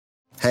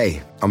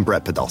Hey, I'm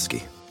Brett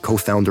Podolsky,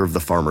 co-founder of The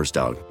Farmer's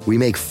Dog. We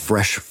make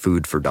fresh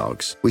food for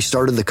dogs. We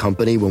started the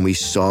company when we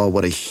saw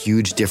what a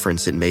huge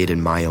difference it made in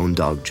my own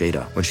dog,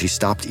 Jada, when she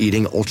stopped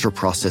eating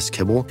ultra-processed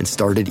kibble and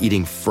started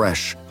eating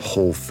fresh,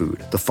 whole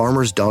food. The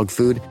Farmer's Dog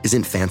food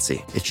isn't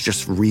fancy. It's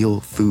just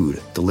real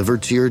food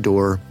delivered to your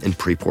door in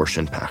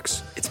pre-portioned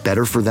packs. It's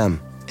better for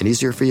them and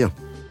easier for you.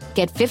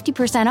 Get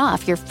 50%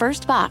 off your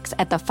first box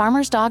at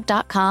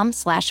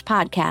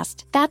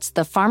thefarmersdog.com/podcast. That's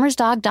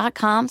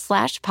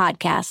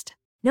thefarmersdog.com/podcast.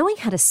 Knowing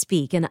how to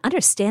speak and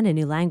understand a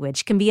new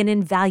language can be an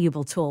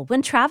invaluable tool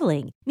when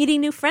traveling,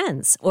 meeting new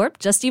friends, or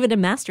just even to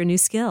master a new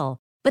skill.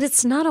 But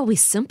it's not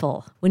always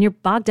simple when you're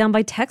bogged down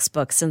by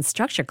textbooks and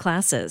structured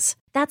classes.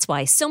 That's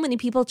why so many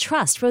people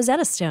trust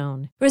Rosetta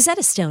Stone.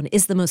 Rosetta Stone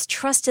is the most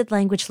trusted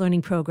language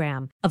learning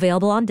program,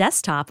 available on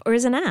desktop or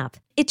as an app.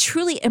 It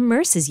truly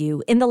immerses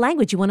you in the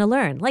language you want to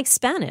learn, like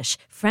Spanish,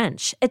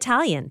 French,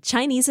 Italian,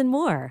 Chinese, and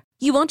more.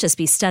 You won't just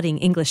be studying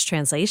English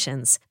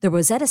translations. The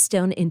Rosetta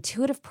Stone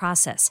intuitive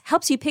process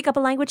helps you pick up a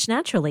language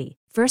naturally,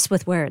 first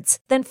with words,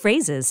 then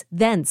phrases,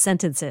 then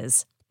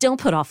sentences. Don't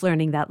put off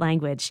learning that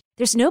language.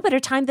 There's no better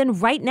time than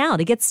right now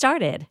to get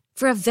started.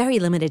 For a very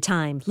limited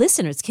time,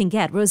 listeners can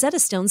get Rosetta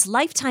Stone's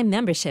lifetime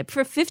membership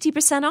for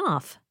 50%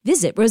 off.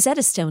 Visit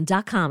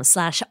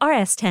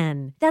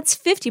rosettastone.com/rs10. That's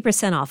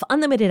 50% off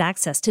unlimited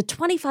access to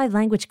 25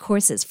 language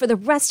courses for the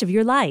rest of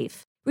your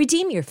life.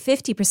 Redeem your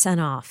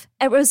 50% off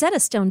at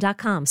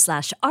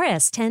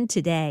rosettastone.com/rs10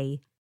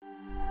 today.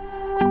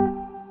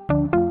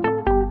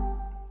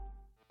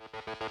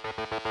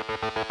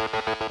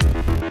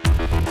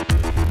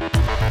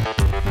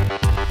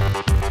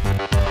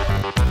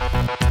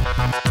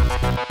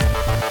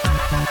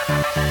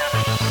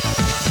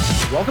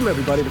 Welcome,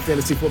 everybody, to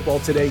Fantasy Football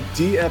Today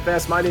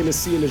DFS. My name is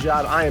Sia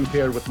Nejad. I am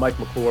paired with Mike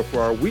McClure for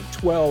our Week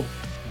 12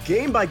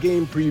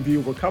 game-by-game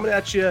preview. We're coming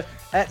at you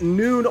at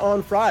noon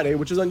on Friday,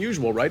 which is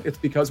unusual, right? It's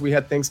because we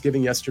had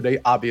Thanksgiving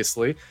yesterday,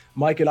 obviously.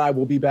 Mike and I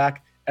will be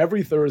back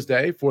every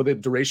Thursday for the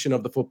duration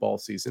of the football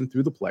season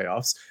through the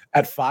playoffs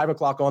at 5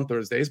 o'clock on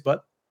Thursdays.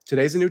 But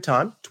today's a new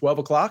time, 12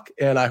 o'clock,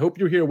 and I hope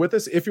you're here with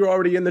us. If you're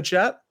already in the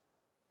chat,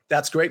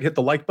 that's great. Hit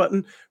the like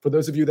button. For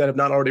those of you that have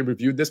not already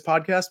reviewed this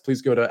podcast,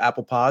 please go to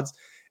Apple Pods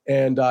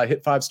and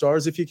hit 5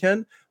 stars if you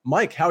can.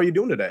 Mike, how are you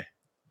doing today?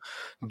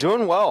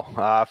 Doing well.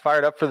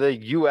 Fired up for the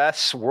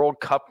U.S.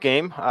 World Cup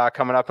game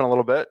coming up in a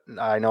little bit.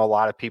 I know a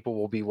lot of people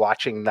will be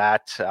watching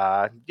that.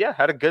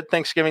 Had a good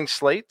Thanksgiving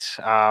slate.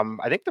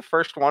 I think the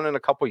first one in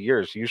a couple of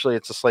years. Usually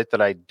it's a slate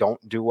that I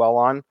don't do well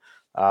on,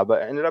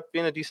 but it ended up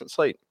being a decent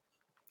slate.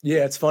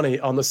 Yeah, it's funny.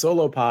 On the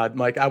solo pod,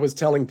 Mike, I was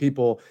telling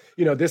people,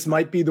 this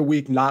might be the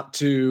week not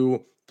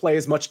to play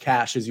as much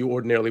cash as you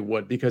ordinarily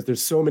would, because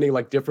there's so many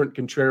like different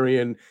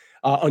contrarian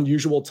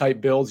unusual type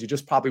builds. You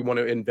just probably want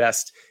to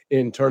invest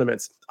in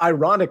tournaments.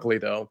 Ironically,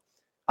 though,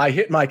 I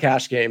hit my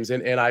cash games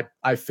and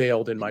I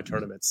failed in my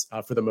tournaments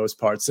for the most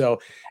part.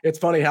 So it's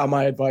funny how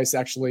my advice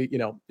actually,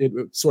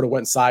 it sort of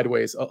went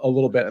sideways a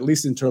little bit, at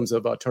least in terms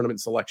of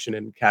tournament selection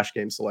and cash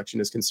game selection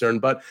is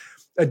concerned. But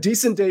a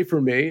decent day for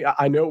me.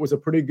 I know it was a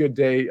pretty good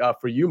day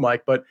for you,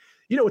 Mike. But,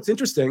 it's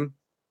interesting.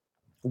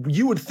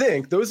 You would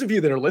think, those of you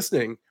that are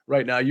listening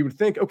right now, you would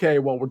think, okay,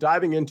 well, we're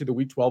diving into the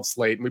Week 12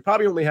 slate, and we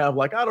probably only have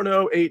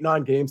 8,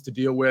 9 games to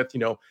deal with,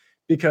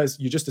 because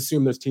you just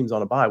assume there's teams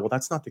on a bye. Well,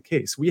 that's not the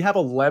case. We have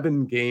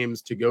 11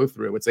 games to go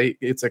through.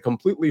 It's a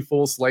completely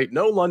full slate.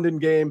 No London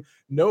game,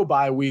 no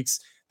bye weeks.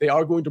 They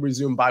are going to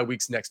resume bye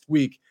weeks next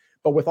week.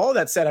 But with all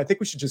that said, I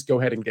think we should just go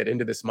ahead and get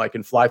into this, Mike,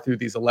 and fly through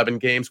these 11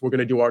 games. We're going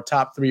to do our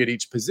top 3 at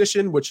each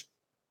position, which,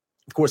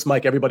 of course,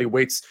 Mike, everybody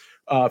waits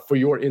for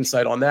your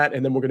insight on that.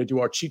 And then we're going to do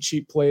our cheat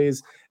sheet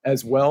plays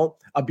as well.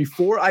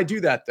 Before I do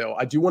that, though,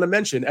 I do want to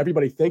mention,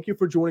 everybody, thank you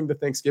for joining the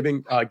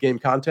Thanksgiving game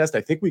contest. I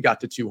think we got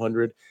to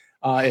 200.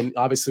 And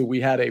obviously, we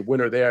had a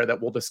winner there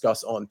that we'll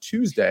discuss on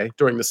Tuesday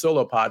during the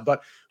solo pod.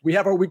 But we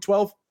have our Week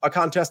 12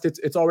 contest.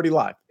 It's already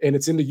live, and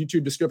it's in the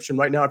YouTube description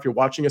right now if you're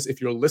watching us.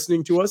 If you're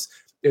listening to us,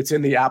 it's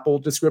in the Apple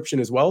description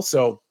as well.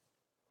 So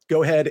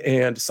go ahead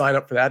and sign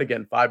up for that.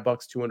 Again,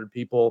 $5, 200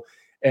 people.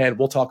 And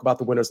we'll talk about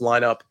the winners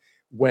lineup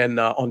when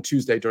on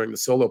Tuesday during the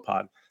solo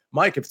pod.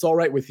 Mike, if it's all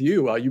right with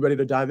you, are you ready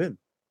to dive in?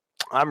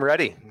 I'm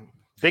ready.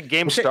 Big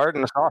game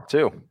starting us off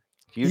too.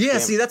 Huge game.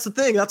 See, that's the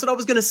thing. That's what I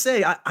was going to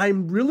say.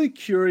 I'm really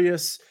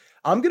curious.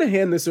 I'm going to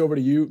hand this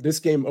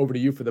game over to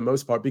you for the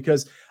most part,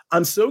 because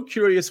I'm so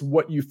curious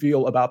what you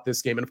feel about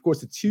this game. And of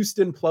course, it's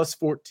Houston plus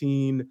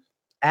 14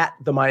 at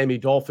the Miami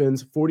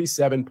Dolphins,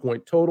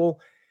 47-point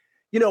total.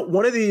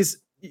 One of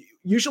these,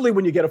 usually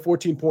when you get a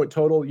 14-point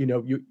total,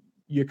 you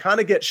kind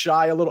of get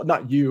shy a little,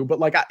 not you, but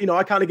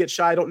I kind of get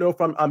shy. I don't know if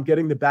I'm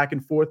getting the back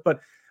and forth, but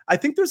I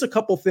think there's a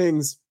couple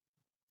things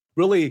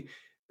really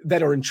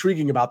that are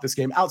intriguing about this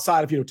game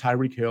outside of,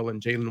 Tyreek Hill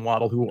and Jalen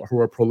Waddle, who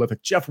are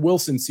prolific. Jeff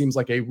Wilson seems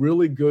like a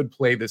really good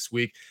play this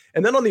week.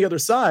 And then on the other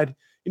side,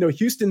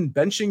 Houston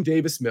benching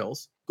Davis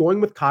Mills,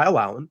 going with Kyle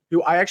Allen,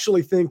 who I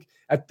actually think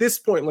at this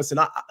point, listen,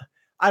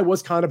 I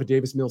was kind of a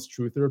Davis Mills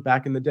truther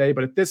back in the day,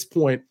 but at this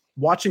point,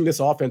 watching this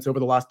offense over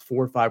the last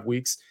 4 or 5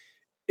 weeks,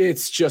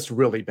 it's just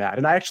really bad.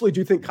 And I actually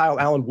do think Kyle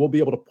Allen will be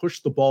able to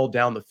push the ball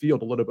down the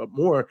field a little bit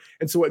more.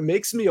 And so it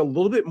makes me a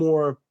little bit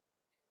more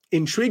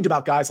intrigued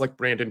about guys like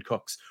Brandon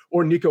Cooks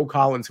or Nico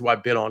Collins, who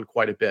I've been on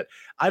quite a bit.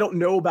 I don't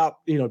know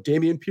about,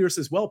 Dameon Pierce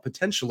as well,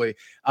 potentially.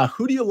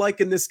 Who do you like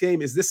in this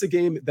game? Is this a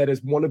game that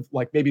is one of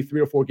like maybe 3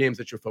 or 4 games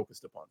that you're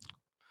focused upon?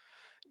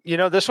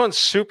 This one's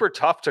super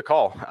tough to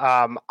call.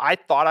 I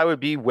thought I would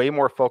be way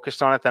more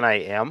focused on it than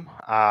I am.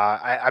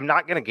 I'm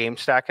not going to game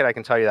stack it. I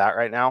can tell you that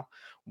right now.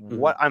 Mm-hmm.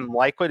 What I'm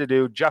likely to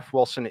do, Jeff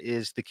Wilson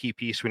is the key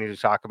piece we need to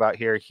talk about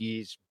here.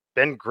 He's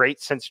been great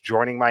since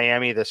joining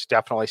Miami. This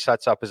definitely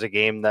sets up as a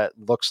game that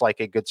looks like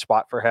a good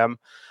spot for him.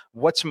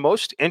 What's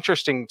most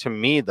interesting to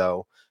me,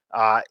 though,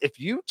 if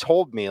you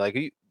told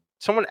me,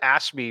 someone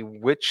asked me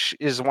which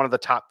is one of the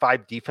top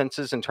 5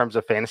 defenses in terms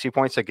of fantasy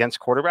points against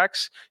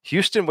quarterbacks,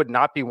 Houston would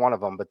not be one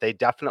of them, but they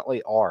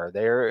definitely are.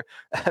 They're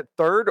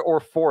 3rd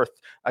or 4th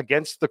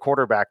against the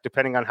quarterback,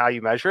 depending on how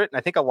you measure it. And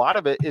I think a lot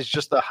of it is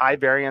just the high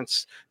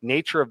variance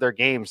nature of their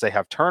games. They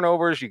have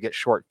turnovers, you get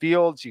short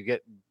fields, you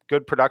get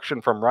good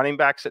production from running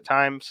backs at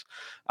times.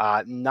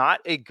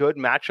 Not a good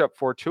matchup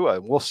for Tua.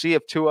 We'll see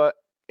if Tua,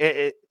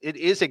 it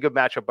is a good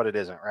matchup, but it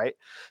isn't, right?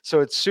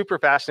 So it's super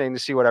fascinating to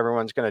see what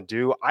everyone's going to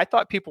do. I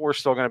thought people were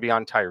still going to be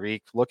on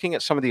Tyreek. Looking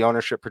at some of the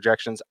ownership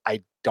projections,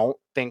 I don't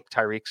think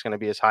Tyreek's going to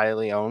be as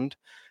highly owned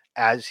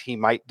as he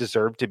might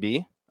deserve to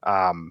be.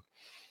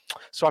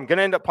 So I'm going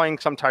to end up playing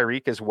some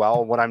Tyreek as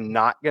well. What I'm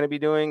not going to be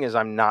doing is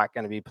I'm not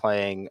going to be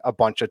playing a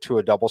bunch of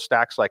Tua double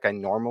stacks like I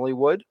normally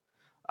would.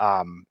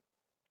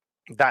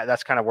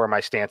 That's kind of where my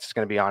stance is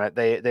going to be on it.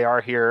 They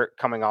are here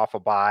coming off a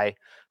bye.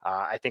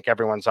 I think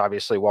everyone's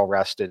obviously well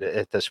rested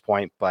at this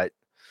point, but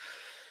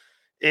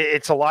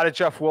it's a lot of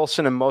Jeff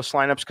Wilson in most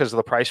lineups because of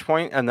the price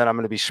point. And then I'm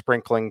going to be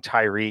sprinkling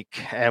Tyreek.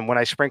 And when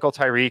I sprinkle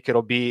Tyreek,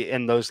 it'll be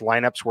in those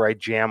lineups where I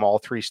jam all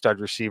 3 stud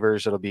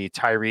receivers. It'll be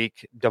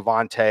Tyreek,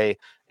 Devontae,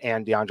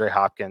 and DeAndre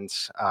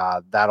Hopkins.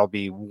 That'll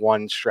be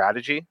one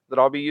strategy that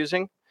I'll be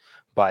using,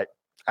 but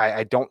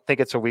I don't think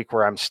it's a week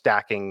where I'm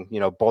stacking,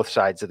 both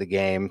sides of the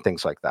game,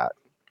 things like that.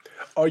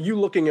 Are you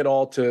looking at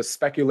all to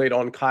speculate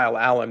on Kyle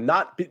Allen,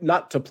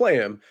 not to play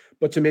him,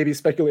 but to maybe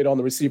speculate on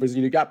the receivers?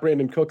 You got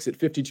Brandon Cooks at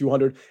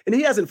 5,200, and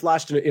he hasn't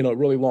flashed in a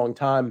really long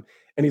time,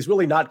 and he's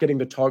really not getting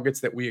the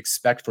targets that we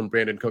expect from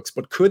Brandon Cooks.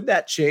 But could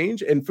that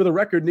change? And for the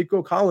record,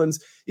 Nico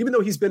Collins, even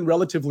though he's been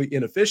relatively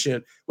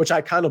inefficient, which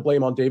I kind of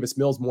blame on Davis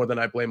Mills more than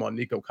I blame on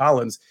Nico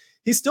Collins,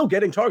 he's still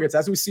getting targets,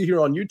 as we see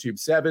here on YouTube,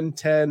 7,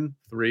 10,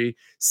 3,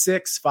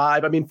 6,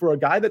 5. I mean, for a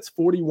guy that's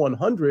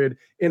 4,100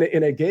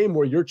 in a game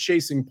where you're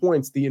chasing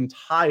points the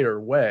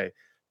entire way,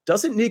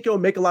 doesn't Nico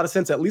make a lot of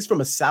sense, at least from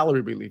a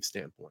salary relief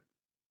standpoint?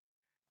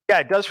 Yeah,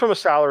 it does from a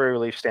salary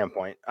relief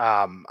standpoint.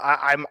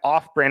 I'm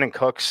off Brandon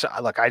Cooks.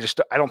 Look, I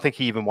don't think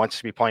he even wants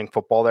to be playing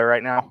football there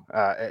right now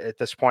at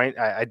this point.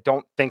 I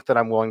don't think that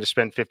I'm willing to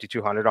spend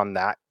 5,200 on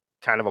that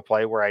kind of a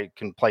play where I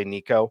can play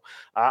Nico.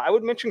 I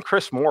would mention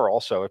Chris Moore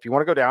also. If you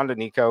want to go down to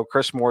Nico,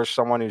 Chris Moore is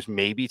someone who's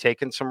maybe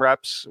taken some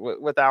reps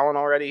with Allen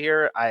already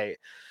here.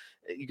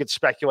 You could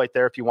speculate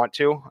there if you want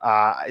to.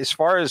 As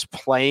far as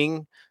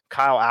playing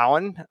Kyle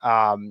Allen,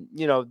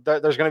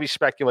 there's going to be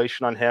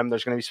speculation on him.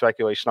 There's going to be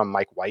speculation on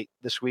Mike White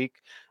this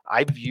week.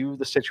 I view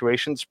the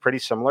situations pretty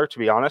similar, to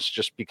be honest,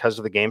 just because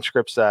of the game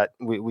scripts that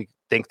we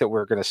think that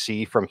we're going to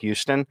see from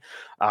Houston.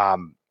 I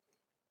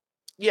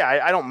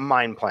don't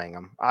mind playing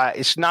him.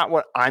 It's not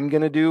what I'm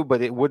going to do,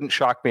 but it wouldn't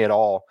shock me at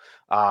all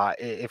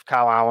if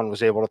Kyle Allen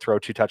was able to throw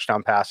 2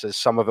 touchdown passes.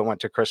 Some of it went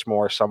to Chris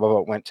Moore. Some of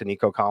it went to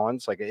Nico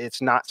Collins.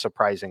 It's not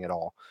surprising at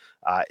all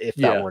if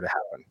that were to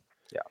happen.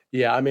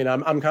 Yeah. I mean,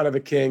 I'm kind of the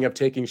king of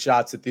taking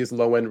shots at these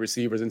low end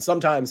receivers. And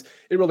sometimes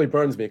it really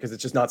burns me because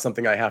it's just not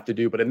something I have to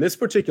do. But in this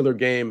particular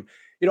game,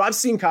 I've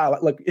seen Kyle,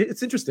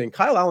 it's interesting.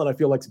 Kyle Allen, I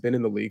feel like, has been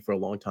in the league for a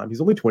long time.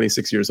 He's only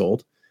 26 years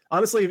old.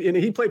 Honestly, and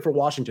he played for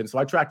Washington, so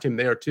I tracked him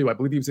there too. I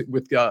believe he was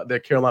with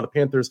the Carolina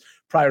Panthers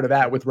prior to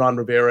that with Ron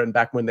Rivera and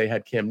back when they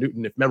had Cam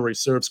Newton, if memory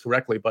serves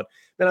correctly. But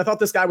man, I thought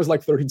this guy was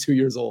like 32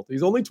 years old.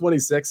 He's only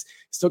 26.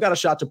 He's still got a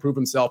shot to prove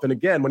himself. And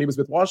again, when he was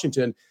with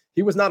Washington,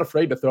 he was not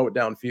afraid to throw it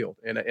downfield.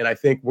 And I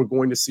think we're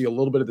going to see a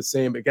little bit of the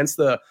same against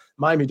the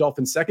Miami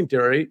Dolphins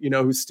secondary,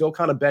 who's still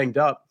kind of banged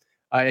up.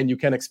 And you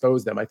can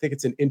expose them. I think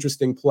it's an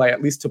interesting play,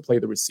 at least to play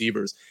the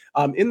receivers.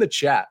 In the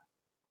chat,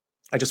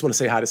 I just want to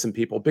say hi to some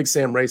people. Big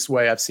Sam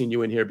Raceway, I've seen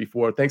you in here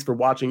before. Thanks for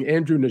watching.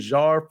 Andrew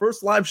Najjar,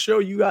 first live show,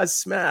 you guys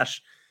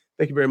smash.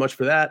 Thank you very much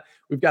for that.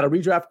 We've got a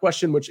redraft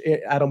question, which,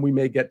 Adam, we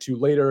may get to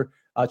later.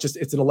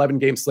 It's an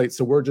 11-game slate,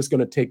 so we're just going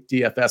to take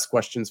DFS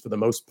questions for the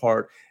most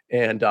part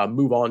and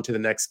move on to the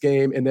next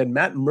game. And then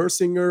Matt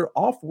Mersinger,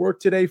 off work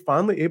today,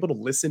 finally able to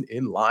listen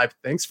in live.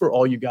 Thanks for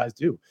all you guys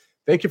do.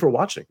 Thank you for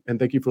watching, and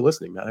thank you for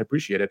listening, Matt. I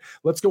appreciate it.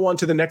 Let's go on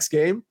to the next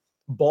game.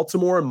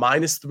 Baltimore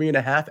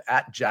 -3.5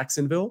 at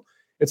Jacksonville.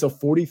 It's a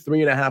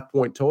 43.5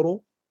 point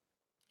total.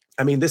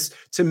 I mean, this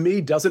to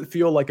me doesn't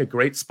feel like a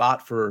great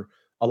spot for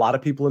a lot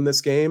of people in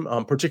this game,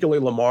 particularly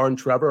Lamar and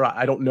Trevor.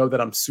 I don't know that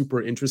I'm super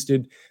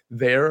interested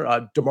there.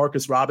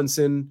 Demarcus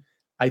Robinson,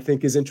 I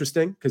think, is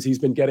interesting because he's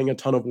been getting a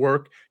ton of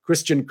work.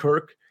 Christian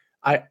Kirk,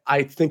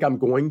 I think I'm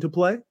going to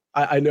play.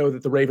 I know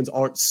that the Ravens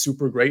aren't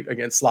super great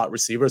against slot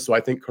receivers, so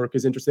I think Kirk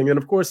is interesting. And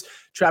of course,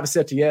 Travis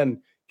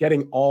Etienne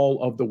getting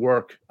all of the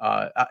work,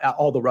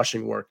 all the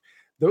rushing work.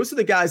 Those are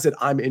the guys that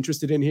I'm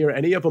interested in here.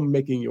 Any of them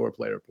making your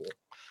player pool?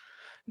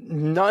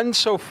 None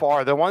so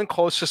far. The one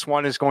closest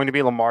one is going to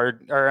be Mark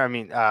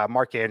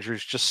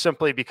Andrews, just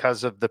simply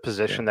because of the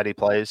position that he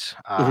plays.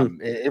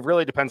 It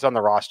really depends on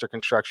the roster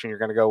construction you're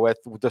going to go with.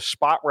 The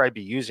spot where I'd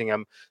be using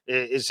him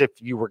is if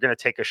you were going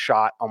to take a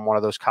shot on one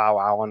of those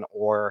Kyle Allen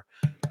or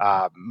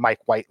Mike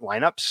White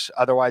lineups.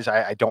 Otherwise,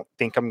 I don't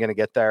think I'm going to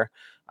get there.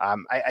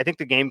 I think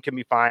the game can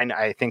be fine.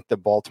 I think the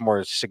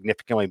Baltimore is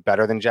significantly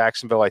better than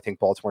Jacksonville. I think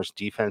Baltimore's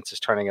defense is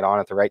turning it on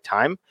at the right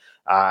time.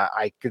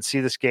 I could see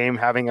this game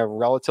having a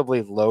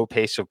relatively low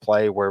pace of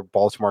play where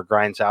Baltimore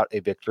grinds out a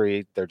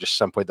victory. They're just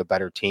simply the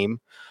better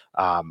team.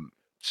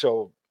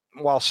 So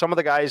while some of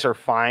the guys are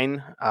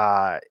fine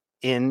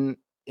in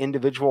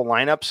individual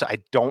lineups, I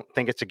don't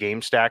think it's a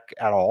game stack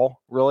at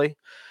all, really.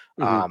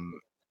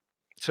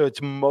 So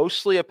it's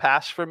mostly a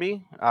pass for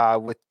me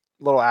with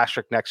little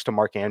asterisk next to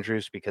Mark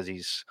Andrews because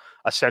he's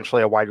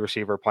essentially a wide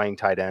receiver playing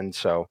tight end.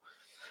 So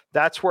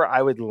that's where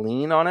I would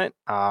lean on it.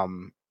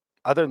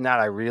 Other than that,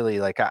 I really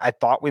I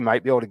thought we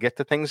might be able to get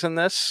to things in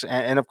this.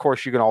 And of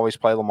course you can always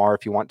play Lamar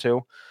if you want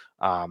to.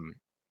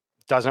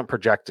 Doesn't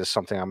project as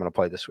something I'm going to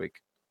play this week.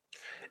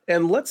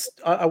 And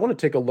I want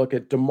to take a look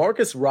at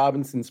DeMarcus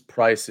Robinson's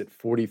price at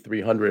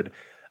 4,300.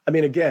 I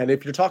mean, again,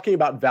 if you're talking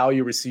about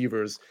value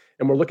receivers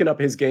and we're looking up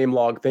his game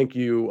log, thank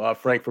you,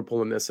 Frank, for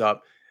pulling this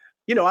up.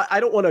 I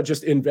don't want to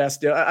just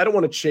invest. I don't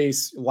want to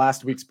chase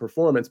last week's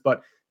performance,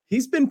 but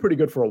he's been pretty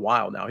good for a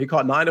while now. He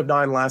caught 9 of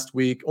 9 last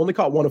week, only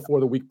caught 1 of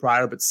 4 the week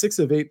prior, but 6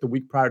 of 8 the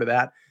week prior to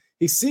that.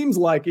 He seems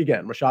like,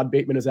 again, Rashad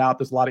Bateman is out.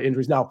 There's a lot of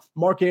injuries. Now,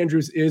 Mark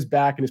Andrews is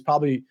back and is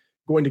probably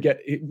going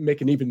to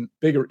make an even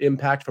bigger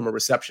impact from a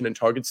reception and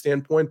target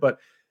standpoint. But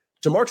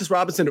DeMarcus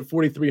Robinson at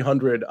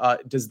 4,300,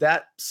 is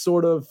that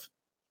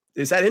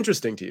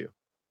interesting to you?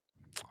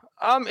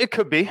 It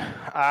could be.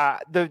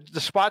 The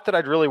spot that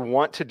I'd really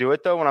want to do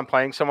it, though, when I'm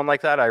playing someone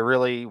like that, I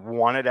really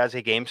want it as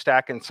a game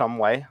stack in some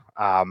way.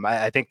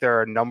 I think there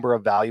are a number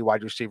of value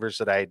wide receivers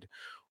that I'd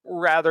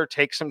rather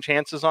take some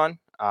chances on.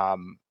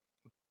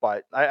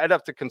 But I'd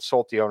have to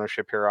consult the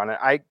ownership here on it.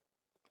 I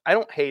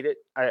don't hate it.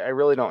 I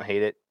really don't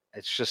hate it.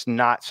 It's just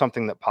not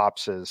something that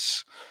pops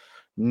as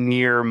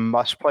near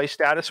must-play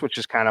status, which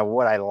is kind of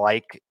what I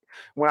like.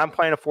 When I'm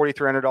playing a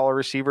 $4,300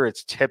 receiver,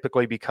 it's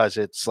typically because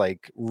it's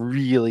like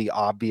really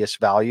obvious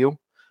value.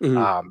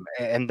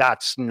 And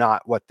that's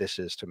not what this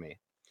is to me.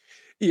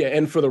 Yeah.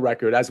 And for the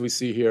record, as we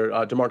see here,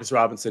 DeMarcus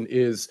Robinson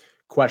is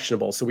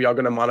questionable. So we are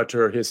going to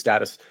monitor his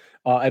status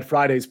at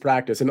Friday's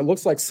practice. And it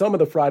looks like some of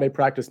the Friday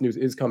practice news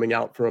is coming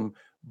out from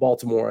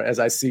Baltimore, as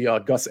I see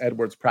Gus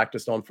Edwards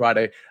practiced on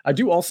Friday. I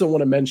do also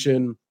want to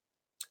mention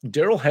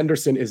Darrell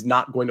Henderson is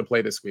not going to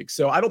play this week.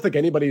 So I don't think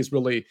anybody is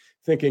really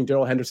thinking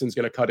Darrell Henderson is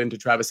going to cut into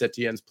Travis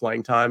Etienne's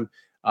playing time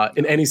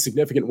in any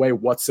significant way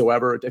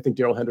whatsoever. I think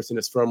Darrell Henderson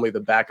is firmly the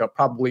backup,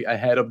 probably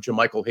ahead of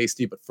JaMycal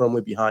Hasty, but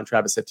firmly behind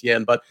Travis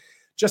Etienne. But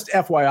just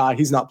FYI,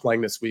 he's not playing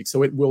this week.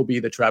 So it will be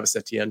the Travis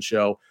Etienne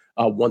show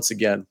once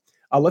again.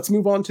 Let's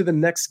move on to the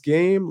next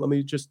game.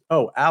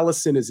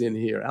 Allison is in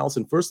here.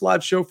 Allison, first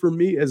live show for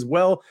me as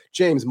well.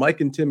 James, Mike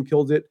and Tim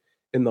killed it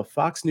in the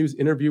Fox News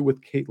interview with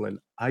Caitlin.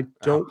 I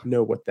don't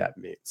know what that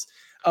means.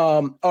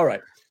 All right.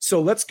 So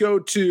let's go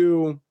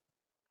to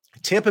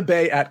Tampa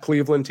Bay at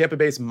Cleveland. Tampa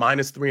Bay's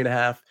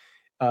 -3.5.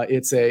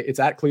 It's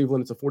at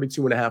Cleveland. It's a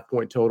 42.5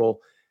 point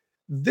total.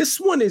 This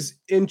one is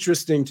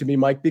interesting to me,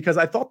 Mike, because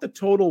I thought the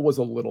total was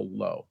a little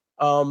low.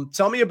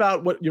 Tell me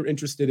about what you're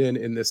interested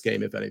in this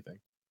game, if anything.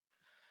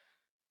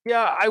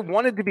 Yeah, I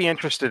wanted to be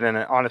interested in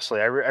it, honestly.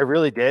 I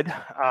really did.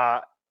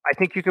 I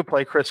think you could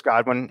play Chris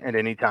Godwin at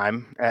any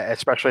time,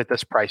 especially at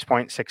this price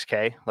point,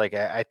 $6K.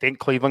 I think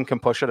Cleveland can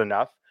push it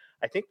enough.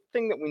 I think the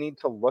thing that we need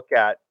to look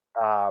at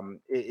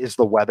is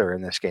the weather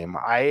in this game.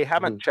 I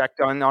haven't checked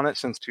on it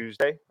since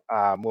Tuesday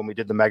when we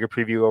did the mega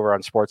preview over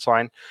on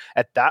Sportsline.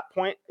 At that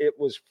point, it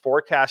was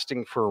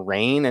forecasting for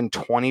rain and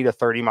 20 to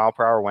 30 mile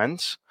per hour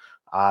winds.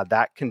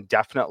 That can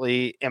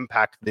definitely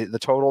impact the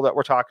total that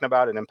we're talking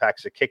about. It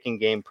impacts the kicking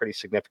game pretty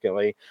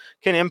significantly.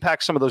 Can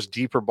impact some of those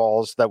deeper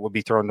balls that would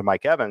be thrown to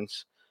Mike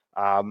Evans.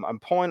 I'm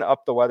pulling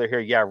up the weather here.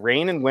 Yeah,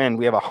 rain and wind.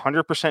 We have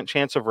 100%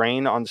 chance of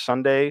rain on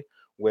Sunday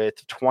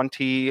with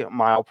 20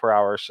 mile per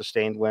hour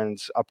sustained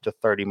winds up to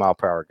 30 mile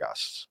per hour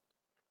gusts.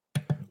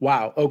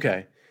 Wow.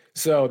 Okay.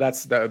 So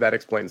that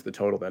explains the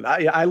total then.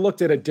 I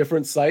looked at a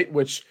different site,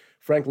 which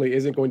frankly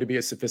isn't going to be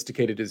as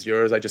sophisticated as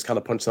yours. I just kind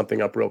of punched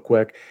something up real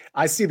quick.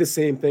 I see the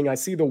same thing. I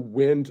see the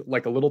wind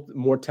like a little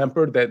more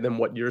tempered than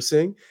what you're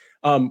seeing.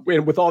 And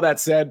with all that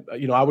said,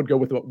 I would go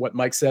with what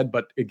Mike said,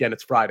 but again,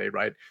 it's Friday,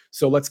 right?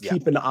 So let's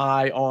keep an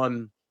eye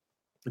on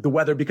the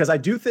weather, because I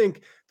do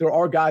think there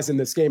are guys in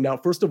this game. Now,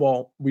 first of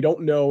all, we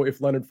don't know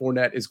if Leonard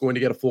Fournette is going to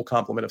get a full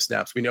complement of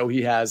snaps. We know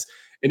he has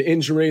an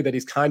injury that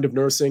he's kind of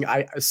nursing.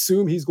 I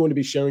assume he's going to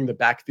be sharing the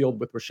backfield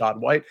with Rachaad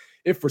White.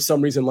 If for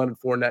some reason Leonard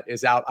Fournette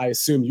is out, I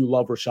assume you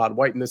love Rachaad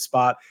White in this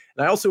spot.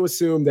 And I also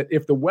assume that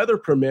if the weather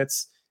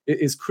permits,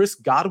 Is Chris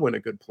Godwin a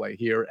good play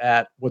here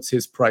at what's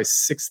his price,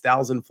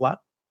 6,000 flat?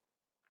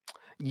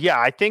 Yeah,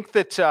 I think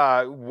that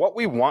what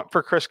we want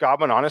for Chris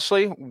Godwin,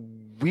 honestly,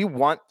 we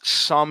want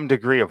some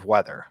degree of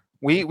weather.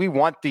 We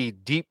want the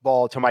deep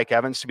ball to Mike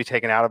Evans to be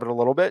taken out of it a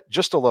little bit,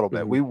 just a little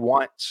bit. We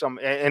want some,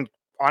 and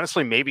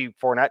honestly, maybe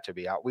Fournette to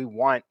be out. We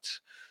want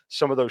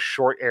some of those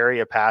short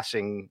area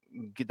passing,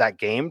 that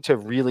game to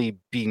really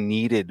be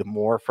needed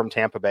more from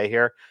Tampa Bay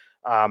here.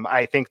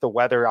 I think the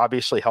weather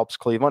obviously helps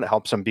Cleveland. It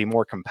helps them be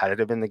more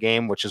competitive in the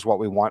game, which is what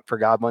we want for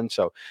Godwin.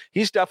 So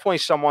he's definitely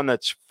someone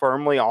that's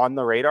firmly on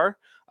the radar.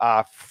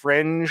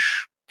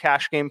 Fringe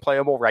cash game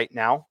playable right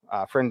now,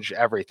 fringe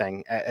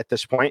everything at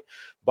this point,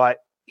 but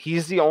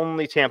he's the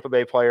only Tampa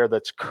Bay player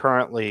that's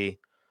currently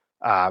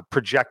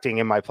projecting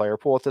in my player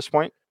pool at this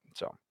point.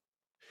 So,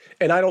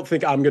 and I don't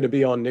think I'm going to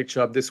be on Nick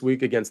Chubb this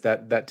week against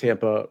that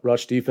Tampa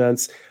rush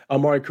defense.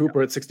 Amari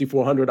Cooper at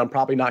 6,400. I'm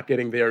probably not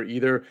getting there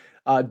either.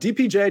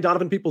 DPJ,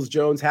 Donovan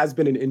Peoples-Jones, has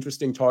been an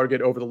interesting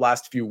target over the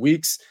last few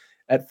weeks.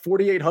 At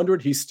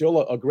 4,800, he's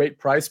still a great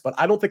price, but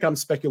I don't think I'm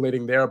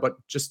speculating there. But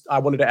just I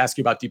wanted to ask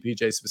you about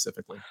DPJ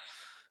specifically.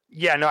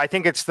 Yeah, no, I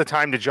think it's the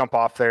time to jump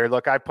off there.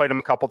 Look, I played him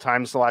a couple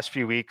times the last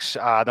few weeks.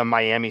 The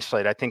Miami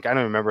slate, I don't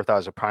remember if that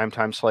was a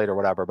primetime slate or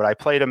whatever, but I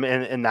played him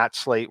in that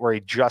slate where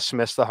he just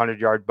missed the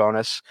 100-yard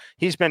bonus.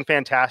 He's been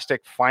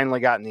fantastic.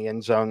 Finally got in the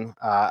end zone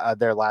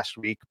there last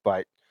week,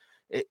 but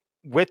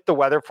with the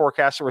weather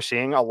forecast that we're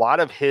seeing, a lot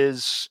of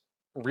his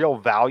real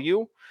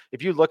value.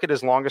 If you look at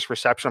his longest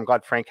reception, I'm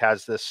glad Frank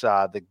has this,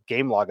 the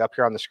game log up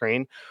here on the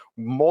screen.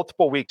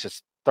 Multiple weeks,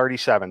 it's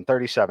 37,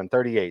 37,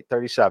 38,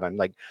 37.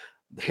 Like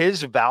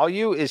his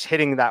value is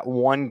hitting that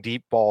one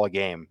deep ball a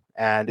game.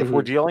 And if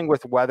we're dealing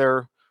with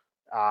weather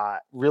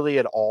really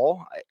at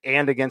all,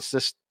 and against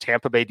this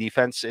Tampa Bay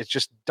defense, it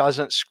just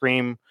doesn't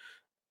scream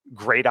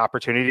great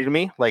opportunity to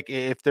me. Like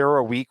if there were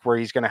a week where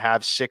he's going to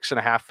have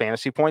 6.5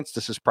 fantasy points,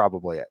 this is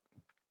probably it.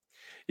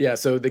 Yeah,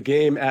 so the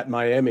game at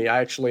Miami, I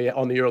actually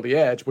on the early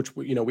edge, which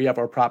we have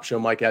our prop show,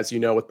 Mike, as you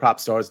know, with prop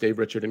stars Dave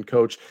Richard and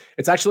Coach.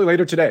 It's actually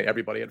later today,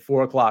 everybody, at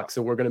 4:00.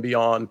 So we're going to be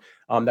on.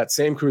 That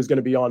same crew is going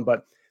to be on.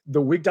 But the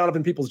week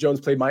Donovan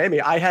Peoples-Jones played Miami,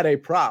 I had a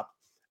prop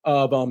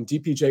of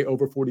DPJ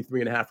over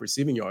 43.5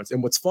 receiving yards.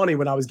 And what's funny,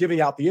 when I was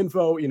giving out the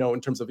info,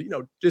 in terms of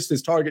just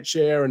his target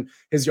share and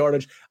his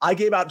yardage, I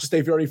gave out just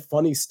a very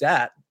funny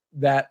stat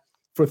that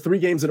for 3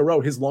 games in a row,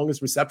 his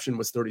longest reception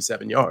was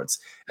 37 yards.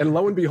 And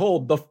lo and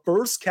behold, the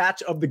first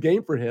catch of the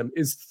game for him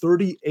is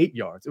 38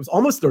 yards. It was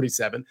almost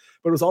 37,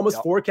 but it was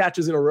almost 4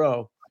 catches in a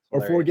row,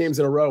 or 4 games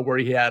in a row where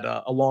he had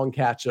a long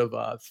catch of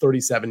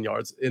 37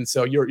 yards. And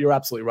so you're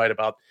absolutely right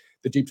about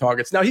the deep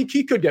targets. Now,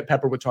 he could get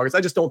peppered with targets.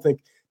 I just don't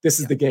think this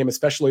is the game,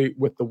 especially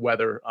with the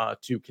weather,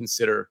 to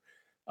consider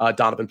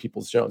Donovan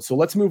Peoples-Jones. So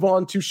let's move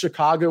on to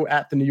Chicago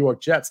at the New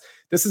York Jets.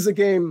 This is a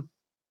game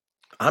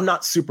I'm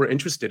not super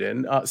interested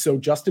in. So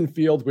Justin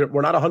Fields,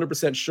 we're not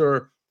 100%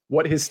 sure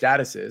what his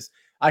status is.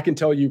 I can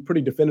tell you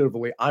pretty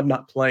definitively, I'm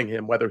not playing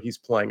him, whether he's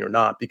playing or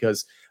not,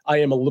 because I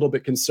am a little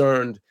bit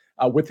concerned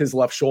with his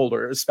left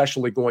shoulder,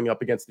 especially going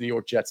up against the New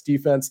York Jets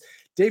defense.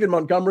 David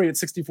Montgomery at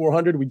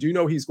 6,400. We do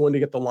know he's going to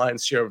get the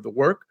lion's share of the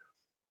work,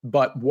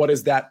 but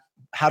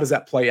how does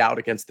that play out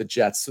against the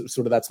Jets?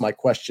 Sort of that's my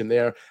question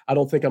there. I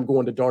don't think I'm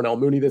going to Darnell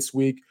Mooney this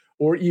week,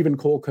 or even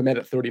Cole Kmet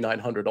at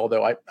 3,900,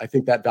 although I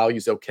think that value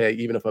is okay,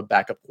 even if a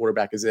backup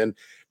quarterback is in.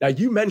 Now,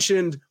 you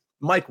mentioned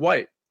Mike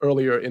White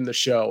earlier in the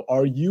show.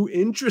 Are you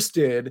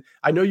interested?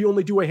 I know you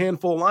only do a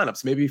handful of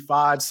lineups, maybe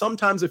 5,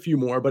 sometimes a few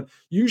more, but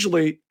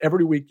usually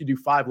every week you do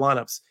 5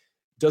 lineups.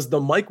 Does the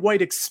Mike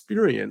White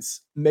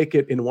experience make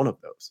it in one of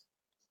those?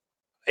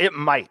 It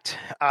might.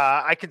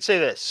 I could say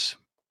this.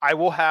 I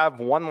will have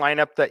one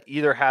lineup that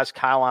either has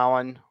Kyle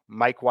Allen,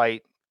 Mike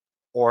White,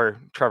 or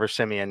Trevor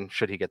Siemian,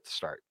 should he get the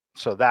start.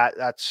 So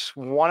that's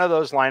one of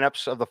those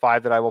lineups of the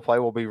 5 that I will play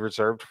will be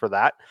reserved for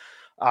that.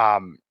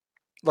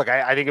 Look,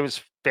 I think it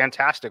was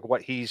fantastic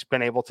what he's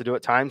been able to do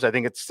at times. I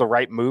think it's the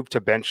right move to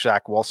bench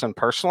Zach Wilson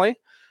personally.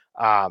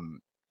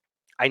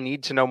 I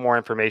need to know more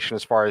information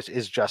as far as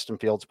is Justin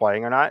Fields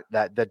playing or not.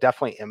 That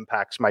definitely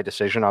impacts my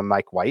decision on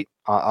Mike White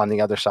on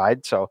the other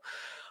side. So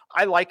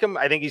I like him.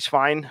 I think he's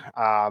fine.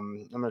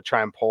 I'm going to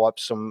try and pull up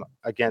some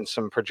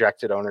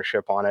projected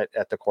ownership on it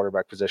at the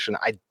quarterback position.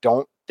 I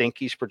don't think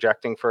he's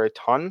projecting for a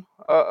ton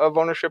of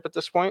ownership at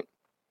this point.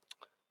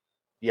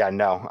 Yeah,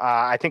 no.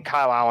 I think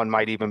Kyle Allen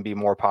might even be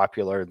more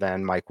popular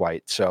than Mike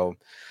White. So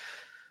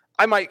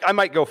I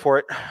might go for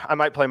it. I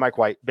might play Mike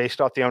White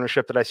based off the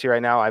ownership that I see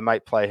right now. I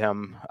might play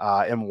him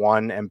in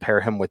one and pair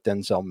him with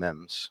Denzel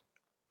Mims.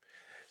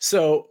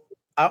 So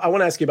I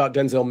want to ask you about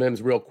Denzel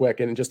Mims real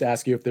quick and just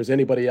ask you if there's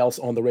anybody else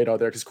on the radar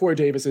there, because Corey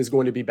Davis is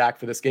going to be back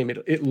for this game.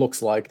 It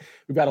looks like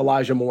we've got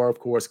Elijah Moore, of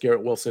course,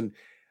 Garrett Wilson,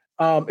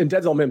 and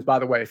Denzel Mims, by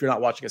the way, if you're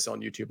not watching us on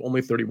YouTube,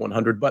 only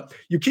 3,100, but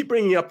you keep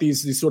bringing up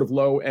these sort of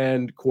low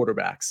end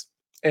quarterbacks,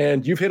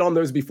 and you've hit on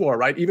those before,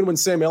 right? Even when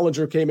Sam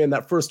Ehlinger came in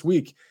that first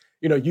week,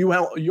 you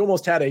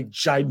almost had a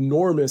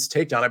ginormous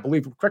takedown. I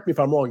believe, correct me if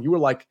I'm wrong, you were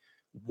like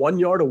 1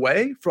 yard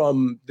away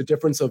from the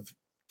difference of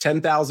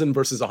 10,000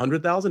 versus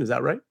 100,000. Is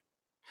that right?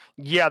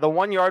 Yeah, the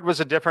 1 yard was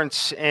a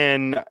difference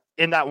in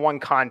that one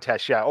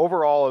contest. Yeah,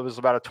 overall it was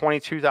about a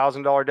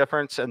 $22,000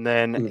 difference, and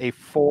then a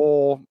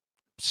full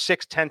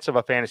 0.6 of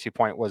a fantasy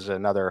point was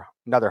another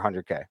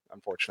 $100K,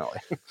 unfortunately.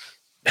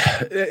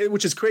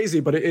 Which is crazy,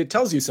 but it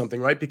tells you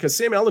something, right? Because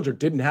Sam Ehlinger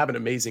didn't have an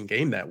amazing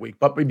game that week,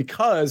 but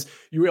because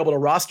you were able to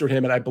roster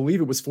him, and I believe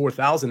it was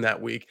 4,000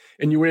 that week,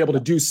 and you were able to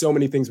do so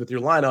many things with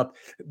your lineup,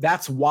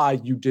 that's why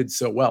you did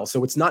so well.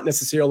 So it's not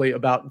necessarily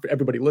about, for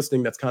everybody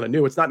listening that's kind of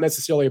new, it's not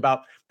necessarily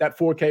about that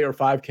 4K or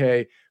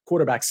 5K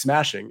quarterback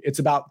smashing. It's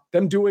about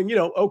them doing,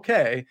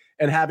 okay,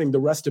 and having the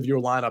rest of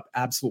your lineup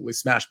absolutely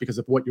smash because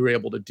of what you're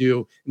able to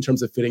do in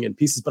terms of fitting in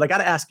pieces. But I got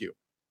to ask you,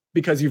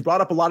 because you've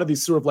brought up a lot of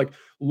these sort of like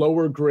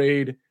lower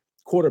grade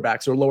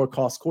quarterbacks or lower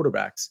cost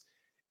quarterbacks.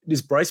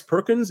 Is Bryce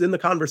Perkins in the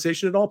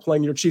conversation at all,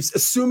 playing your Chiefs,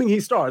 assuming he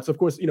starts? Of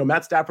course,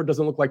 Matt Stafford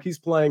doesn't look like he's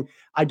playing.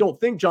 I don't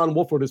think John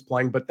Wolford is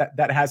playing, but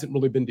that hasn't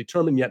really been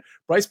determined yet.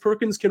 Bryce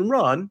Perkins can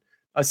run,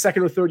 a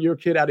second or third year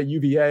kid out of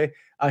UVA.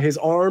 His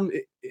arm,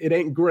 it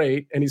ain't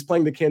great, and he's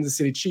playing the Kansas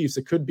City Chiefs.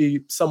 It could be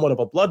somewhat of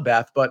a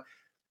bloodbath, but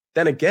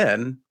then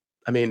again,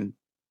 I mean,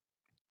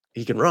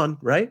 he can run,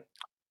 right?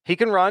 He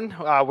can run,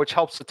 which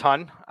helps a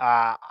ton.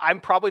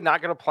 I'm probably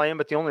not going to play him,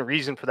 but the only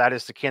reason for that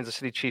is the Kansas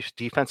City Chiefs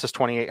defense is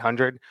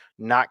 2,800.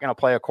 Not going to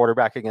play a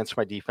quarterback against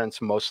my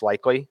defense, most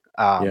likely.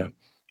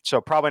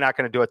 So probably not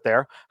going to do it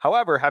there.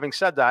 However, having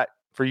said that,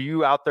 for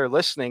you out there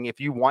listening, if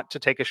you want to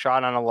take a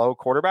shot on a low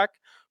quarterback,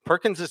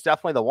 Perkins is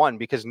definitely the one,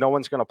 because no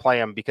one's going to play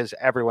him because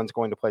everyone's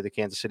going to play the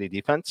Kansas City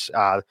defense.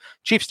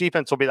 Chiefs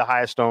defense will be the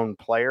highest owned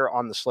player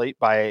on the slate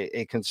by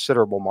a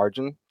considerable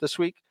margin this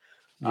week.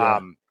 Yeah.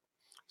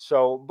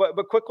 So, but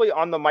quickly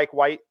on the Mike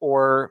White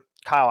or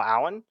Kyle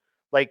Allen,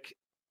 like,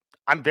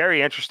 I'm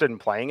very interested in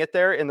playing it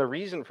there. And the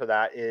reason for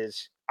that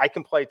is I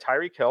can play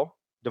Tyreek Hill,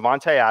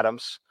 Devontae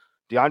Adams,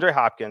 DeAndre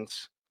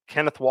Hopkins,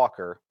 Kenneth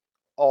Walker,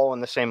 all in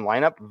the same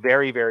lineup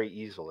very, very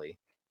easily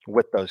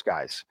with those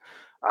guys.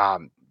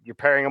 You're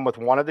pairing them with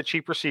one of the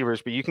cheap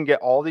receivers, but you can get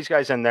all these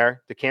guys in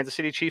there. The Kansas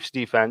City Chiefs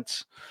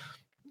defense,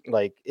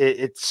 like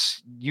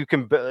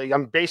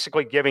I'm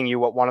basically giving you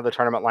what one of the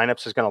tournament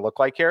lineups is going to look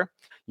like here.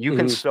 You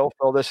can still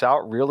fill this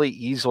out really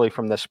easily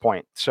from this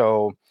point.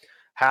 So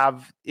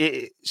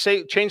change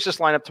this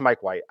lineup to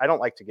Mike White. I don't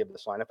like to give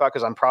this lineup out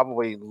because I'm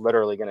probably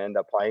literally going to end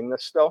up playing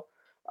this still.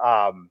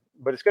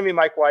 But it's going to be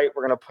Mike White.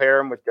 We're going to pair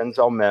him with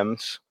Denzel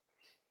Mims,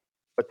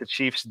 with the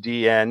Chiefs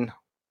DN.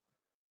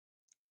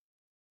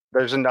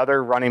 There's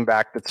another running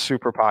back that's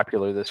super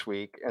popular this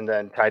week, and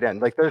then tight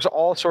end. Like, there's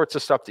all sorts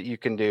of stuff that you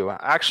can do.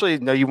 Actually,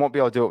 no, you won't be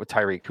able to do it with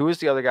Tyreek. Who is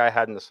the other guy I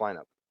had in this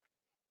lineup?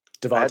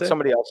 Devontae? I had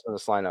somebody else in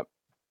this lineup.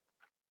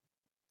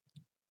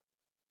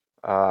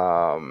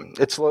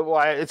 It's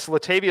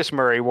Latavius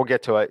Murray. We'll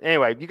get to it.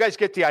 Anyway, you guys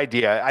get the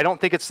idea. I don't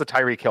think it's the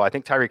Tyreek Hill. I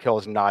think Tyreek Hill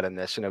is not in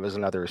this, and it was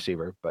another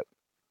receiver. But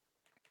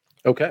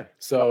okay,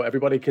 so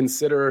everybody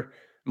consider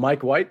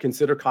Mike White,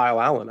 consider Kyle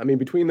Allen. I mean,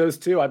 between those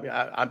two,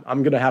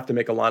 I'm going to have to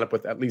make a lineup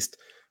with at least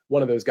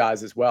one of those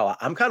guys as well.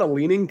 I'm kind of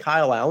leaning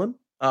Kyle Allen,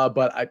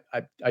 but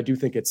I do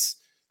think it's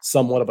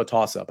somewhat of a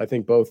toss-up. I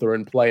think both are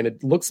in play, and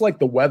it looks like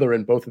the weather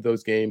in both of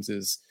those games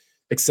is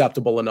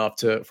acceptable enough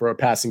for a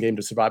passing game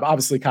to survive.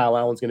 Obviously, Kyle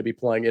Allen's going to be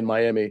playing in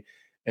Miami,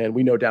 and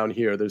we know down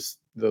here there's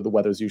the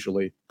weather's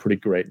usually pretty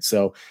great.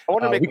 So I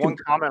want to make one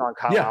comment on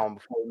Kyle Allen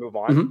before we move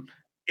on. Mm-hmm.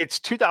 It's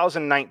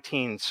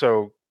 2019,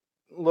 so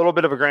a little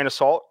bit of a grain of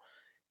salt.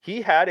 He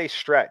had a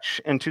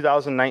stretch in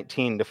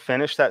 2019 to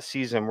finish that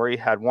season where he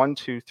had 7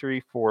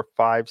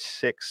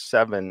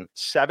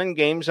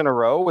 games in a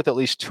row with at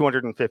least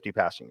 250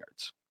 passing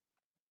yards.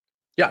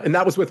 Yeah, and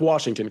that was with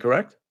Washington,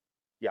 correct?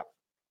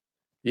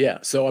 Yeah.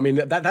 So, I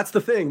mean, that's the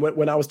thing.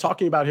 When I was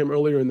talking about him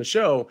earlier in the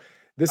show,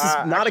 this is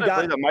not a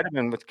guy that might have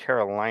been with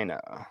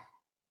Carolina.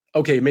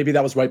 Okay. Maybe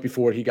that was right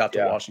before he got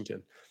to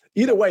Washington.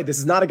 Either way, this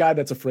is not a guy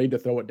that's afraid to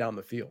throw it down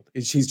the field.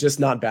 He's just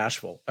not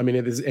bashful. I mean,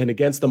 it is, and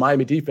against the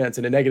Miami defense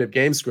in a negative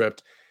game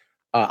script,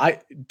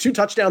 2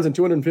 touchdowns and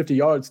 250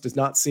 yards does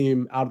not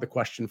seem out of the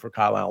question for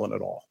Kyle Allen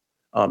at all.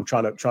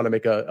 Trying to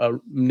make a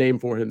name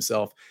for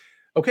himself.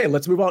 Okay,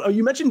 let's move on. Oh,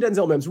 you mentioned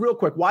Denzel Mims real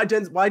quick. Why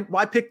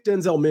pick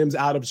Denzel Mims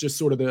out of just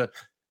sort of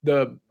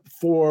the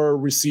 4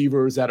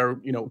 receivers that are,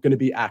 going to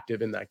be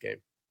active in that game?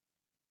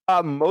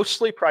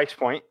 Mostly price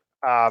point.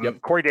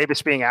 Corey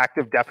Davis being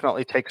active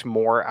definitely takes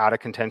more out of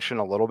contention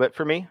a little bit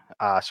for me.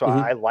 So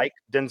I like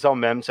Denzel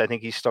Mims. I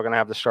think he's still going to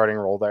have the starting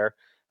role there.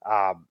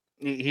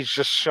 He's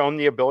just shown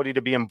the ability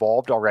to be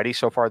involved already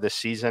so far this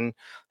season,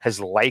 has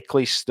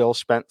likely still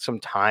spent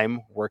some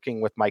time working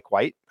with Mike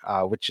White,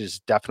 which is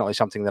definitely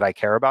something that I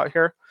care about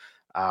here.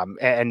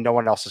 And no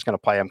one else is going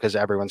to play him because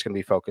everyone's going to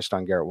be focused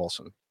on Garrett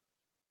Wilson.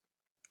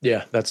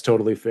 Yeah, that's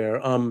totally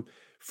fair.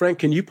 Frank,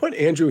 can you put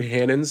Andrew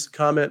Hannon's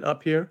comment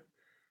up here?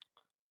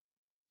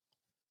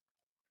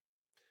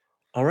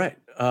 All right.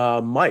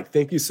 Mike,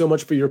 thank you so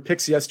much for your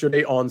picks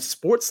yesterday on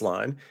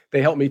Sportsline.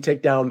 They helped me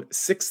take down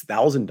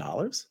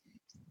 $6,000.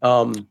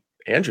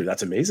 Andrew,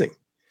 that's amazing.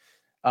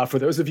 For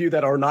those of you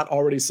that are not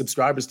already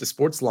subscribers to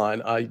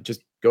Sportsline,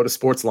 just go to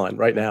Sportsline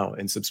right now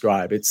and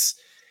subscribe.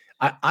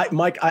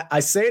 Mike, I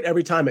say it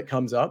every time it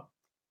comes up.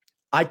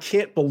 I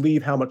can't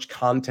believe how much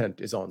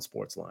content is on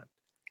Sportsline.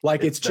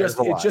 Like it's just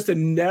a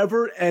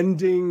never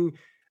ending.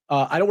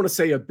 I don't want to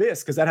say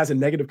abyss because that has a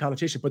negative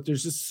connotation, but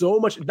there's just so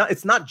much.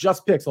 It's not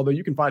just picks, although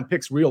you can find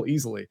picks real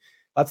easily.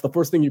 That's the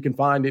first thing you can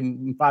find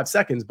in 5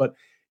 seconds. But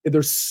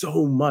there's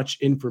so much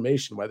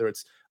information, whether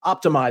it's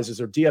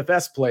optimizers or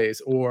DFS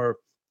plays or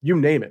you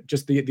name it,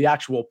 just the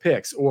actual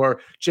picks,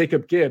 or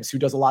Jacob Gibbs, who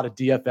does a lot of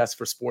DFS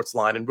for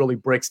Sportsline and really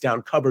breaks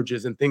down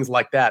coverages and things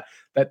like that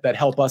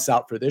help us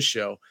out for this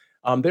show.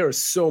 There is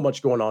so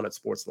much going on at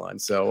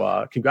Sportsline.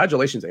 So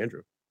congratulations,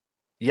 Andrew.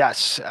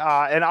 Yes.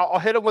 And I'll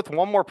hit him with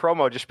one more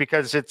promo just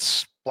because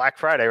it's Black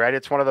Friday, right?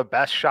 It's one of the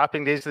best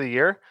shopping days of the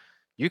year.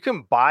 You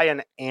can buy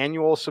an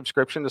annual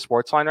subscription to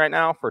Sportsline right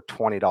now for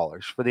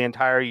 $20 for the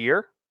entire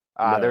year.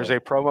 There's a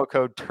promo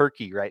code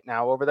Turkey right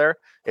now over there.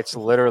 It's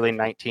literally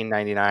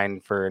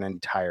 $19.99 for an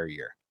entire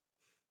year.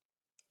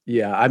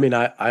 Yeah, I mean,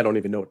 I don't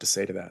even know what to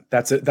say to that.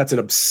 That's an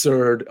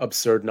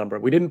absurd number.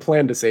 We didn't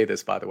plan to say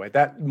this, by the way.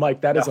 That,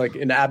 Mike, that is like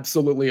an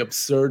absolutely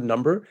absurd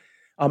number.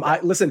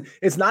 Listen,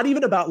 it's not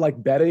even about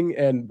like betting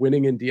and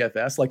winning in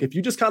DFS. Like if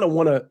you just kind of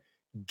want to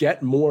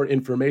get more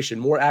information,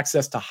 more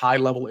access to high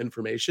level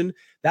information,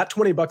 that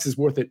 $20 is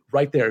worth it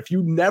right there. If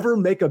you never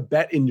make a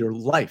bet in your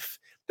life,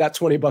 that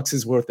 $20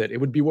 is worth it. It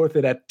would be worth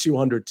it at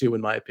 200 too,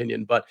 in my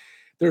opinion. But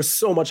there's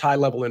so much high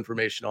level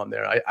information on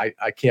there.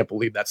 I can't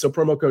believe that. So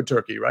promo code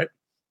Turkey, right?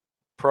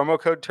 Promo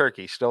code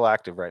Turkey, still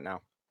active right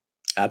now.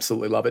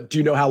 Absolutely love it. Do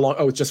you know how long?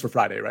 Oh, it's just for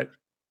Friday, right?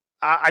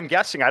 I'm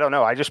guessing. I don't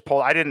know. I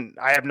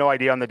have no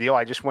idea on the deal.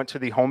 I just went to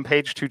the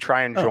homepage to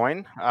try and join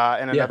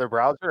in another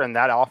browser, and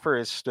that offer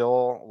is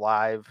still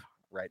live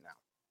right now.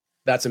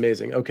 That's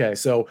amazing. Okay,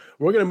 so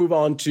we're going to move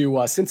on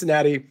to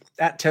Cincinnati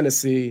at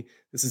Tennessee.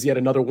 This is yet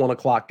another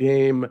 1:00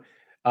 game.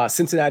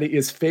 Cincinnati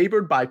is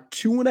favored by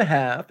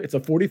 2.5. It's a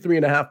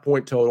 43.5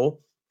 point total.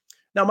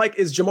 Now, Mike,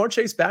 is Ja'Marr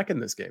Chase back in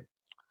this game?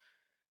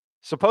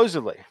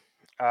 Supposedly,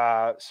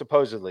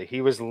 he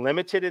was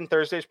limited in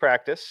Thursday's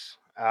practice.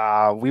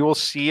 We will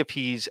see if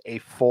he's a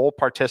full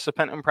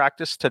participant in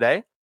practice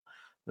today.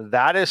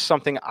 That is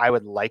something I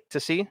would like to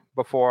see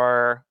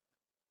before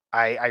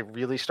I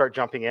really start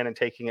jumping in and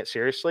taking it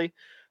seriously.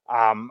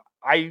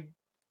 I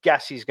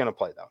guess he's going to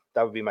play, though.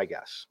 That would be my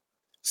guess.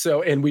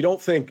 So, and we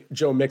don't think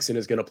Joe Mixon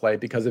is going to play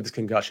because of his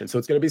concussion. So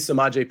it's going to be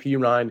Samaje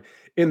Perine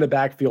in the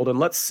backfield. And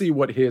let's see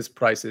what his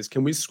price is.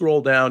 Can we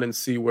scroll down and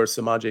see where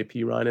Samaje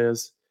Perine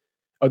is?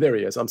 Oh, there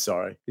he is. I'm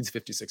sorry. He's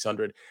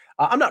 5,600.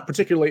 I'm not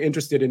particularly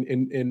interested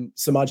in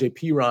Samaje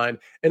Perine,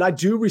 and I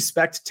do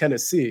respect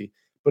Tennessee.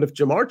 But if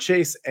Ja'Marr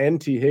Chase and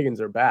T. Higgins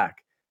are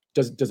back,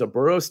 does a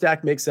Burrow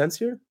stack make sense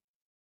here?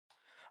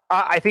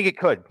 I think it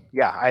could.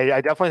 Yeah,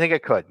 I definitely think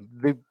it could.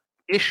 The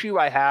issue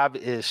I have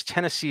is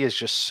Tennessee is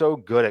just so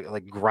good at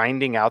like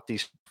grinding out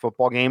these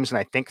football games, and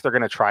I think they're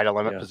going to try to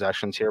limit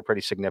possessions here pretty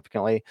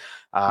significantly.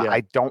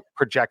 I don't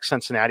project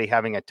Cincinnati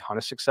having a ton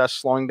of success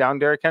slowing down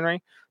Derrick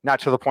Henry, not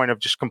to the point of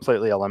just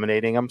completely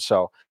eliminating him.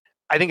 So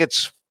I think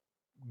it's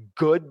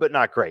good, but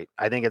not great.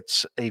 I think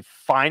it's a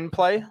fine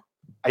play.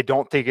 I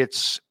don't think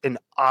it's an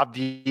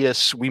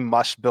obvious, we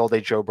must build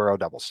a Joe Burrow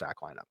double stack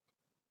lineup.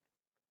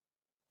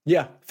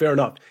 Yeah, fair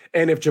enough.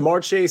 And if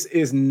Ja'Marr Chase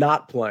is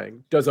not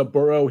playing, does a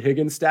Burrow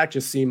Higgins stack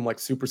just seem like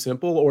super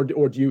simple, or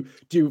do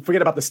you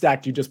forget about the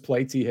stack? Do you just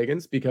play T.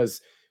 Higgins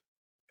because,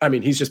 I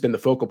mean, he's just been the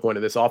focal point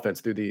of this offense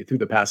through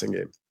the passing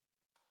game?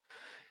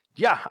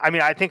 Yeah, I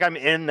mean, I think I'm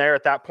in there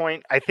at that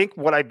point. I think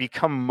what I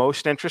become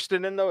most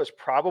interested in, though, is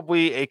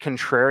probably a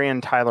contrarian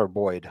Tyler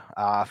Boyd.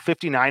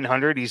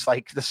 5,900. He's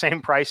like the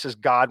same price as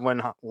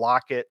Godwin,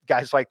 Lockett,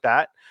 guys like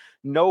that.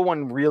 No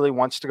one really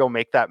wants to go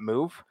make that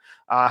move.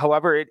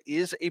 However, it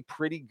is a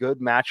pretty good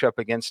matchup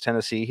against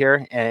Tennessee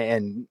here.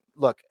 And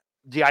look,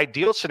 the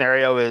ideal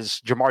scenario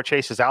is Ja'Marr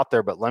Chase is out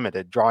there but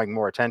limited, drawing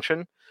more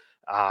attention.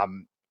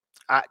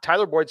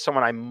 Tyler Boyd's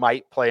someone I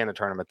might play in a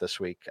tournament this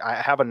week. I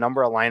have a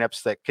number of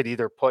lineups that could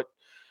either put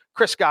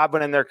Chris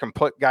Godwin in there, can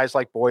put guys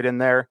like Boyd in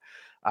there.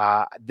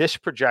 This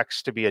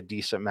projects to be a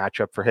decent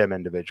matchup for him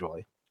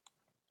individually.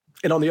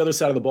 And on the other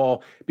side of the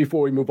ball,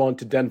 before we move on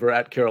to Denver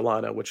at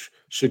Carolina, which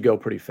should go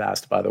pretty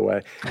fast, by the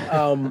way,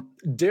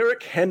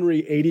 Derrick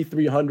Henry,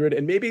 8,300,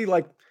 and maybe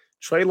like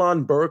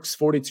Treylon Burks,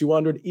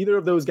 4,200. Either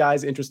of those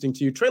guys interesting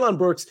to you? Treylon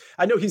Burks,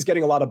 I know he's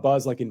getting a lot of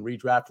buzz like in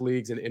redraft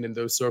leagues and in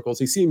those circles.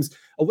 He seems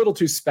a little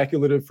too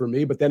speculative for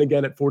me, but then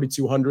again, at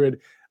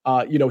 4,200,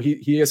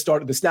 he has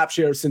started the snap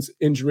share since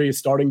injury is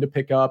starting to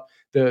pick up,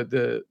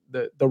 the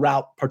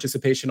route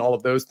participation, all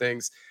of those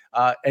things.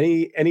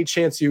 Any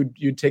chance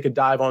you'd take a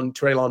dive on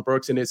Treylon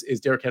Burks, and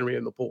is Derrick Henry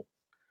in the pool?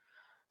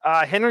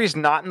 Henry's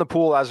not in the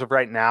pool as of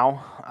right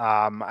now.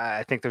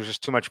 I think there's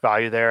just too much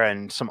value there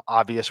and some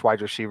obvious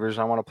wide receivers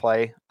I want to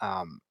play.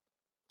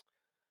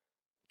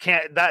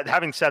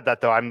 Having said that,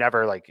 though, I'm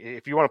never like,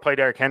 if you want to play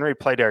Derrick Henry,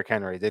 play Derrick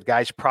Henry. The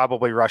guy's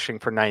probably rushing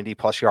for 90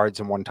 plus yards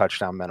and 1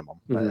 touchdown minimum.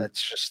 Mm-hmm.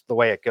 That's just the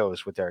way it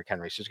goes with Derrick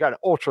Henry. So he's got an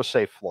ultra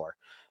safe floor.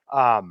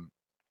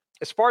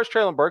 As far as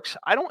Treylon Burks,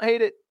 I don't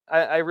hate it.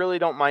 I really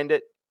don't mind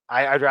it.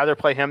 I'd rather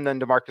play him than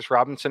Demarcus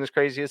Robinson, as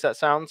crazy as that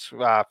sounds,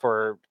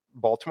 for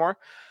Baltimore.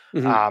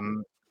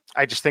 Mm-hmm.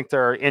 I just think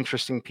there are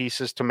interesting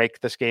pieces to make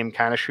this game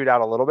kind of shoot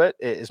out a little bit.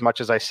 As much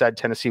as I said,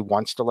 Tennessee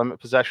wants to limit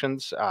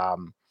possessions.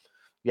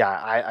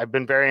 I've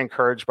been very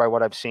encouraged by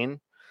what I've seen.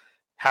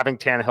 Having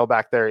Tannehill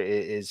back there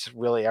is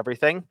really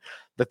everything.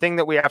 The thing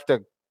that we have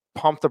to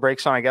pump the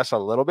brakes on, I guess, a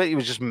little bit, he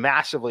was just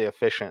massively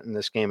efficient in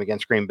this game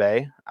against Green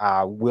Bay.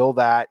 Will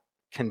that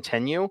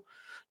continue?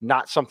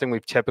 Not something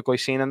we've typically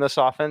seen in this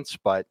offense,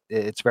 but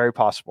it's very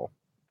possible.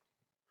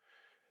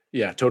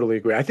 Yeah, totally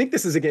agree. I think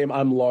this is a game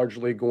I'm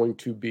largely going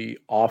to be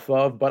off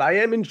of, but I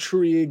am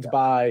intrigued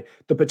by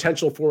the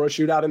potential for a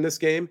shootout in this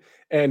game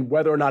and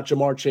whether or not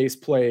Jamar Chase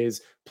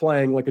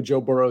playing like a Joe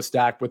Burrow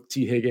stack with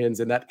T. Higgins,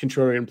 and that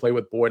contrarian play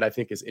with Boyd, I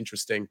think is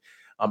interesting.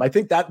 I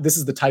think that this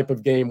is the type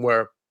of game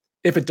where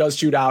if it does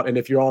shoot out and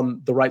if you're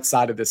on the right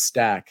side of this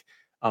stack,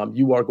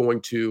 you are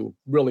going to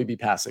really be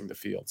passing the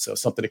field. So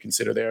something to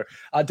consider there.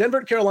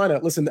 Denver at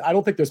Carolina, listen, I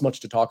don't think there's much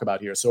to talk about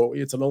here. So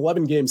it's an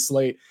 11-game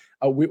slate.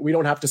 We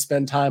don't have to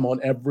spend time on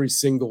every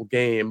single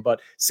game,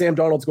 but Sam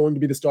Darnold's going to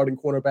be the starting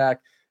cornerback.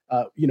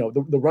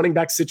 The running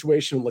back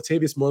situation,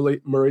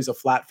 Latavius Murray's a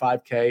flat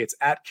 5K. It's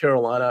at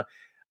Carolina.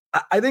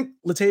 I think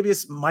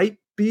Latavius might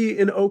be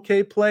an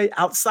okay play.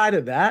 Outside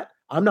of that,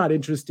 I'm not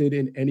interested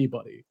in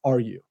anybody. Are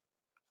you?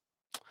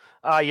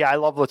 I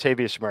love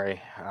Latavius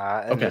Murray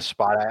in this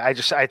spot.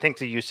 I think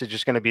the usage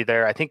is going to be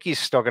there. I think he's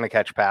still going to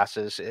catch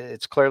passes.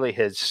 It's clearly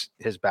his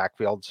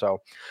backfield. So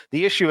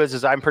the issue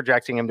is I'm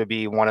projecting him to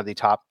be one of the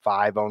top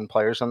 5 owned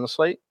players on the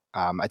slate.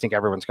 I think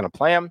everyone's going to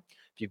play him.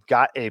 If you've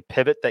got a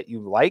pivot that you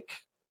like,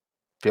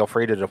 feel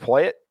free to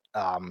deploy it.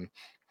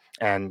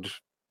 And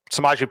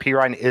Samaje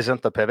Perine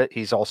isn't the pivot.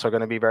 He's also going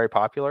to be very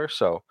popular.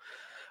 So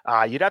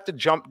you'd have to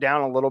jump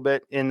down a little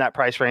bit in that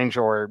price range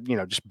or,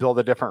 just build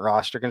a different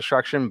roster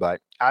construction.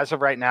 But as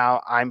of right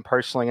now, I'm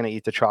personally going to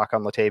eat the chalk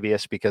on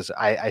Latavius because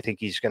I think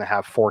he's going to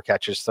have 4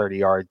 catches, 30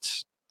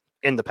 yards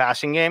in the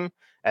passing game.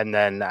 And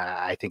then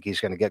I think he's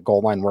going to get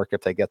goal line work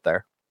if they get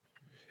there.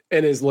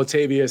 And is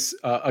Latavius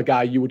a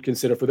guy you would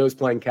consider for those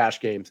playing cash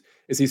games?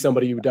 Is he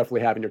somebody you would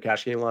definitely have in your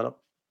cash game lineup?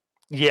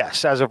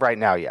 Yes. As of right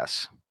now,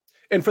 yes.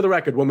 And for the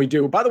record, when we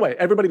do, by the way,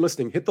 everybody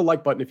listening, hit the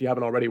like button if you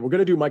haven't already. We're going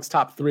to do Mike's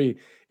top 3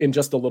 in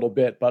just a little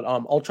bit, but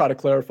I'll try to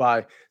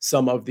clarify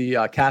some of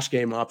the cash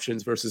game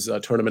options versus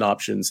tournament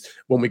options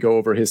when we go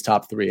over his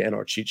top 3 and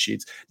our cheat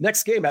sheets.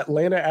 Next game,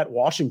 Atlanta at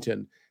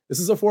Washington. This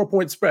is a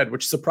 4-point spread,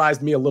 which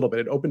surprised me a little bit.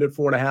 It opened at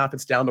 4.5.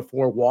 It's down to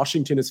 4.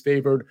 Washington is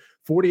favored,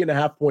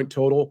 40.5 point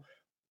total.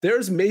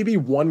 There's maybe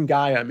one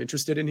guy I'm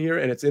interested in here,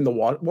 and it's in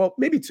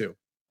maybe 2.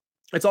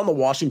 It's on the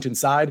Washington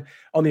side.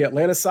 On the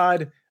Atlanta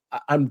side,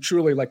 I'm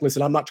truly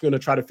listen, I'm not going to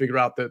try to figure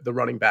out the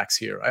running backs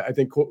here. I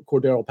think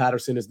Cordero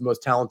Patterson is the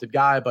most talented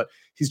guy, but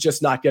he's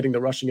just not getting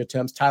the rushing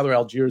attempts. Tyler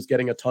Algier is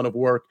getting a ton of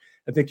work.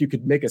 I think you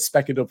could make a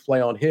speculative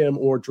play on him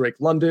or Drake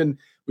London.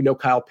 We know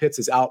Kyle Pitts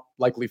is out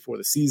likely for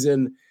the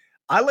season.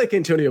 I like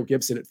Antonio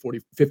Gibson at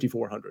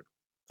 5,400.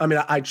 I mean,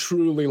 I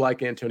truly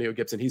like Antonio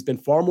Gibson. He's been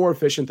far more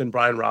efficient than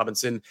Brian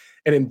Robinson.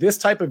 And in this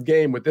type of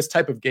game, with this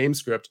type of game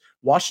script,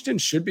 Washington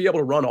should be able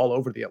to run all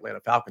over the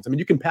Atlanta Falcons. I mean,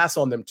 you can pass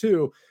on them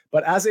too,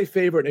 but as a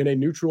favorite in a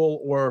neutral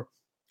or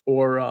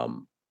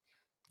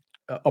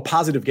a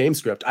positive game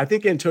script, I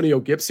think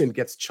Antonio Gibson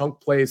gets chunk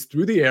plays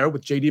through the air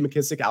with J.D.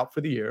 McKissic out for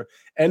the year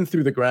and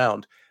through the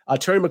ground.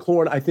 Terry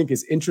McLaurin, I think,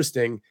 is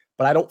interesting,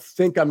 but I don't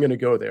think I'm going to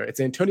go there. It's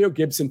Antonio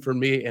Gibson for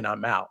me, and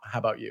I'm out. How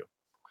about you?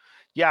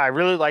 Yeah, I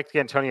really like the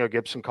Antonio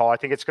Gibson call. I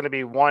think it's going to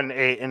be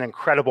an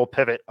incredible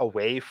pivot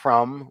away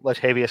from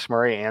Latavius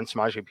Murray and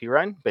Samaje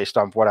Perine based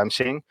on what I'm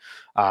seeing.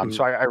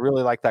 So I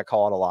really like that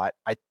call out a lot.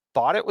 I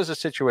thought it was a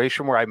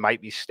situation where I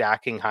might be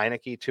stacking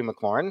Heineke to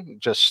McLaurin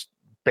just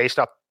based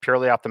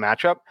purely off the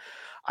matchup.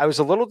 I was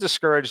a little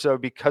discouraged though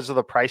because of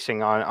the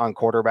pricing on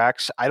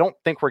quarterbacks. I don't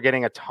think we're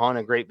getting a ton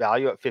of great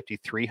value at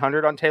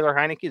 5,300 on Taylor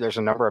Heineke. There's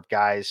a number of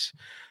guys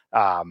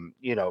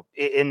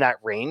in that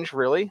range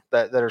really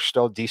that are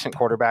still decent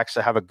quarterbacks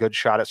that have a good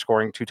shot at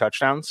scoring 2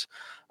 touchdowns.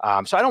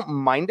 So I don't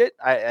mind it.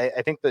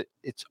 I think that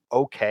it's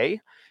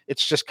okay.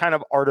 It's just kind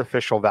of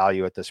artificial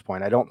value at this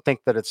point. I don't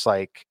think that it's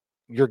like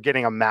you're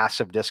getting a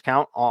massive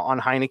discount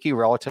on Heineke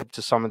relative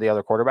to some of the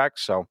other quarterbacks.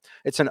 So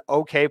it's an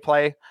okay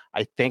play.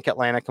 I think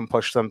Atlanta can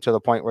push them to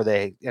the point where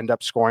they end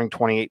up scoring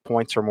 28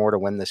 points or more to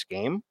win this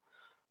game.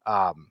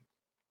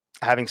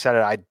 Having said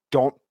it, I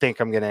don't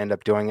think I'm going to end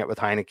up doing it with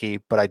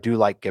Heineke, but I do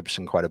like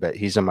Gibson quite a bit.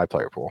 He's in my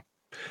player pool.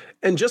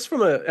 And just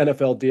from an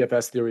NFL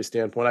DFS theory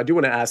standpoint, I do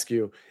want to ask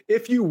you,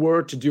 if you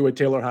were to do a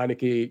Taylor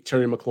Heineke,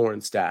 Terry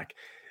McLaurin stack,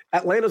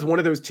 Atlanta's one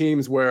of those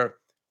teams where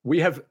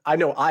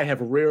I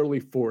have rarely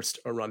forced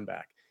a run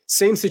back.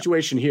 Same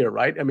situation here,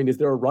 right? I mean, is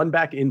there a run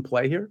back in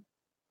play here?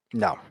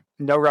 No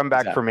run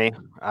back for me.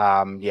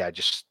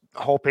 Just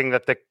hoping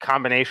that the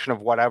combination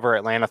of whatever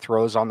Atlanta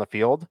throws on the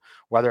field,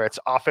 whether it's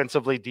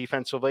offensively,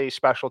 defensively,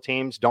 special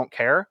teams, don't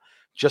care.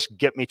 Just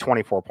get me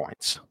 24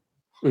 points.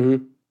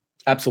 Mm-hmm.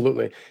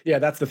 Absolutely. Yeah,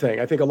 that's the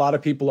thing. I think a lot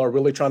of people are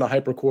really trying to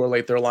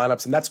hypercorrelate their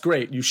lineups, and that's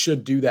great. You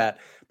should do that.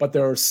 But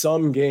there are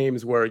some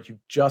games where you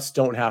just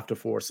don't have to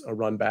force a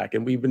run back.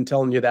 And we've been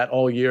telling you that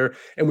all year.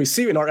 And we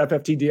see in our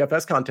FFT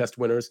DFS contest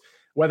winners,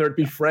 whether it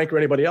be Frank or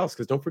anybody else,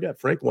 because don't forget,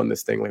 Frank won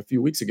this thing like a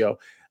few weeks ago.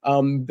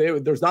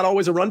 There's not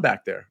always a run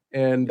back there.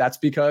 And that's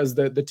because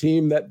the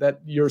team that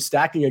you're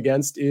stacking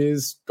against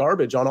is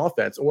garbage on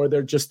offense, or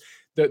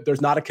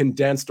there's not a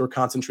condensed or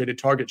concentrated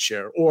target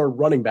share or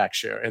running back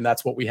share. And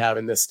that's what we have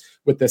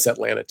with this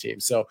Atlanta team.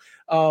 So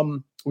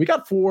we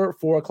got 4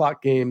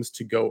 o'clock games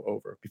to go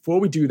over. Before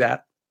we do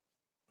that,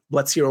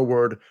 let's hear a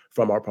word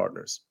from our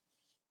partners.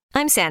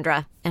 I'm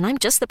Sandra, and I'm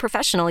just the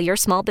professional your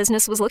small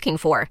business was looking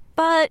for.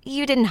 But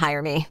you didn't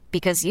hire me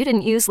because you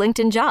didn't use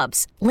LinkedIn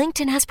Jobs.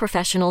 LinkedIn has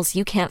professionals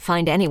you can't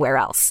find anywhere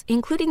else,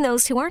 including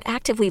those who aren't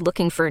actively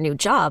looking for a new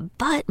job,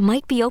 but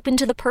might be open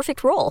to the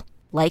perfect role,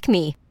 like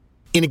me.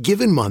 In a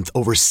given month,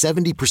 over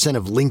 70%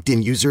 of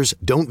LinkedIn users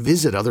don't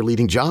visit other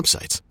leading job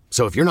sites.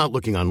 So if you're not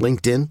looking on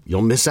LinkedIn,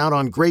 you'll miss out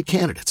on great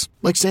candidates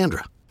like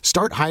Sandra.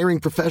 Start hiring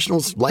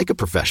professionals like a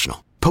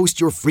professional. Post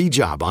your free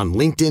job on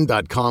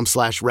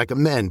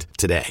linkedin.com/recommend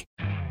today.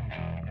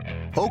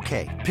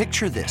 Okay,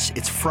 picture this.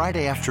 It's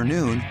Friday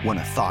afternoon when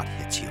a thought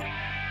hits you.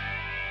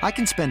 I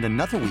can spend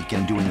another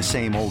weekend doing the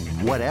same old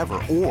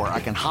whatever, or I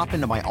can hop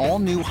into my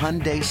all-new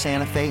Hyundai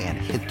Santa Fe and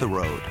hit the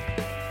road.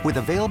 With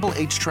available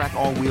H-Track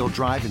all-wheel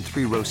drive and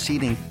 3-row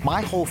seating,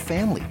 my whole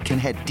family can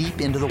head deep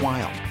into the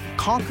wild.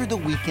 Conquer the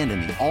weekend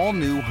in the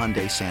all-new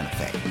Hyundai Santa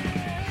Fe.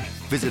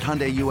 Visit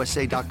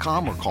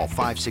HyundaiUSA.com or call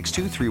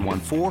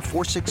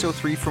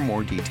 562-314-4603 for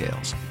more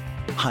details.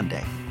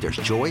 Hyundai, there's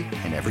joy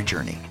in every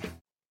journey.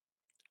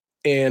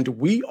 And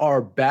we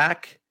are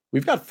back.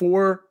 We've got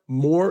 4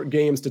 more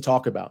games to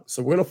talk about.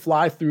 So we're going to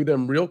fly through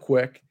them real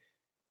quick.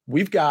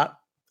 We've got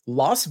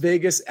Las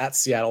Vegas at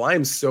Seattle. I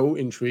am so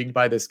intrigued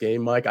by this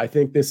game, Mike. I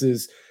think this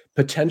is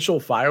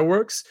potential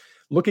fireworks.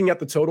 Looking at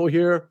the total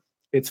here,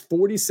 it's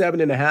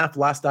 47.5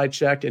 last I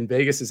checked, and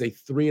Vegas is a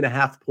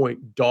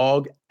 3.5-point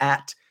dog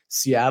at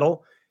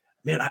Seattle.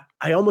 Man,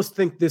 I almost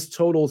think this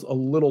total's a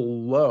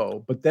little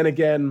low, but then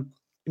again,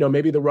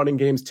 maybe the running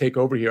games take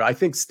over here. I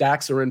think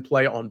stacks are in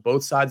play on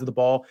both sides of the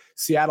ball.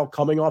 Seattle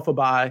coming off a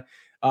bye,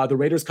 the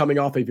Raiders coming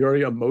off a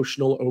very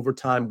emotional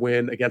overtime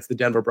win against the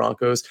Denver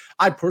Broncos.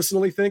 I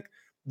personally think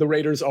the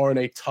Raiders are in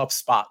a tough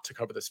spot to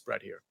cover the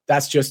spread here.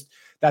 That's just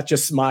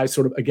my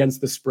sort of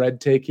against the spread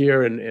take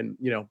here. And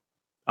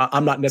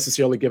I'm not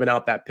necessarily giving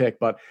out that pick,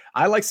 but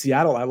I like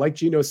Seattle. I like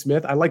Geno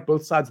Smith. I like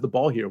both sides of the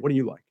ball here. What do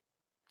you like?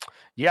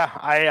 Yeah,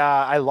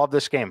 I love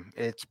this game.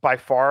 It's by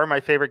far my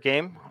favorite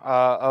game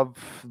of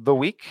the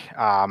week.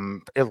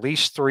 At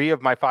least 3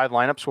 of my 5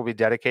 lineups will be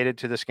dedicated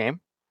to this game.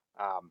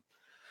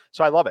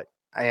 So I love it.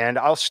 And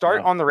I'll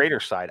start on the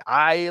Raiders side.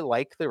 I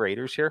like the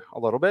Raiders here a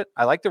little bit.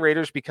 I like the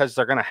Raiders because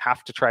they're going to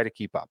have to try to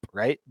keep up,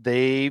 right?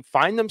 They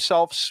find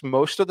themselves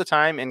most of the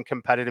time in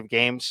competitive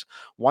games.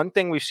 One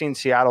thing we've seen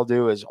Seattle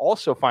do is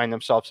also find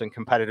themselves in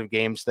competitive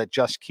games that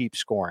just keep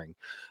scoring.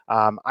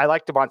 I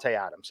like Davante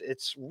Adams.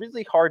 It's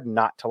really hard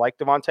not to like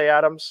Davante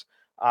Adams.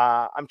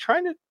 I'm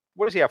trying to,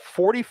 what does he have?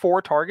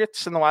 44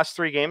 targets in the last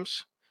 3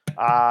 games.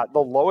 The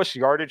lowest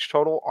yardage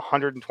total,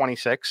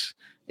 126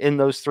 in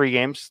those 3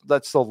 games.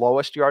 That's the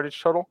lowest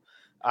yardage total.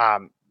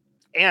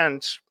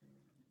 And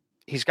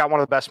he's got one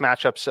of the best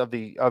matchups of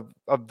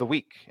the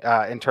week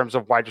in terms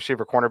of wide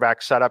receiver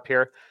cornerback setup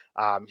here.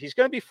 He's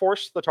going to be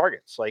forced the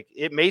targets. Like,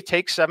 it may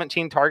take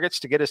 17 targets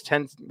to get his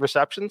 10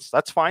 receptions.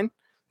 That's fine.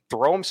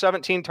 Throw him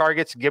 17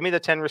 targets. Give me the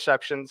 10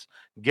 receptions.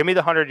 Give me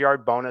the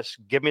 100-yard bonus.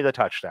 Give me the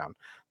touchdown.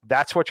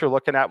 That's what you're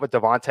looking at with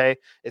Davante.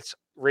 It's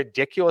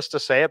ridiculous to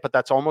say it, but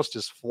that's almost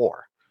his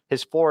floor.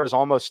 His floor is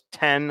almost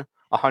 10,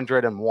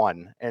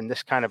 101 in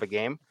this kind of a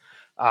game.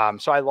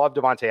 So I love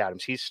Davante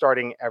Adams. He's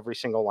starting every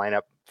single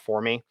lineup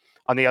for me.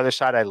 On the other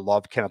side, I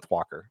love Kenneth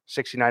Walker,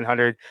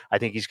 6,900. I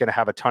think he's going to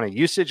have a ton of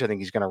usage. I think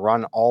he's going to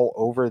run all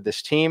over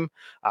this team.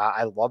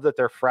 I love that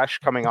they're fresh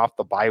coming off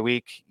the bye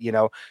week.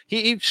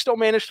 He still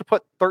managed to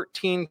put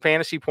 13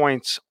 fantasy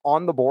points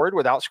on the board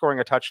without scoring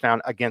a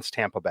touchdown against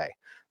Tampa Bay.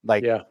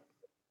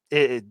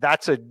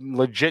 That's a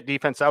legit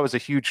defense. That was a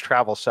huge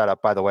travel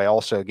setup, by the way.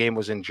 Also, the game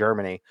was in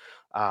Germany.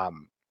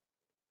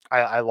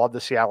 I love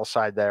the Seattle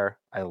side there.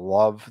 I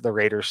love the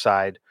Raiders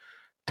side.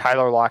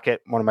 Tyler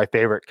Lockett, one of my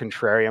favorite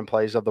contrarian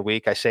plays of the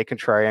week. I say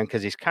contrarian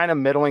because he's kind of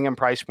middling in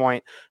price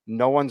point.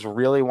 No one's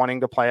really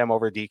wanting to play him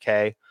over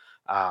DK.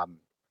 I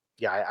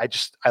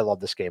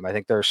love this game. I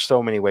think there's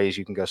so many ways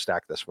you can go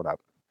stack this one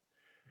up.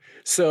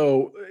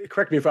 So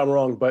correct me if I'm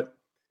wrong, but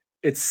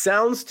it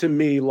sounds to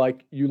me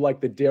like you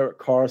like the Derek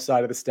Carr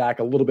side of the stack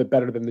a little bit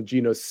better than the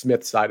Geno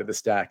Smith side of the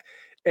stack.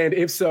 And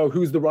if so,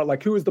 who is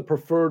the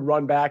preferred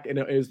run back? And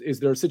is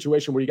there a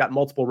situation where you got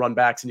multiple run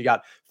backs and you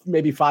got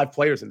maybe 5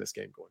 players in this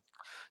game going?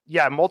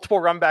 Yeah, multiple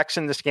run backs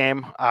in this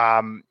game.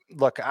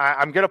 Look,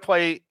 I'm going to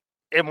play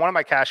in one of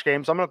my cash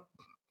games. I'm going to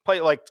play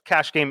like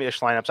cash game-ish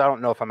lineups. I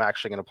don't know if I'm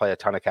actually going to play a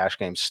ton of cash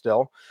games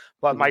still.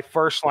 But my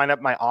first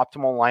lineup, my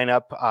optimal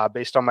lineup,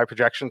 based on my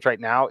projections right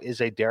now, is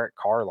a Derek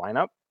Carr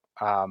lineup.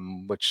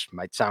 which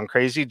might sound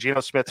crazy.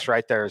 Geno Smith's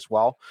right there as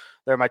well.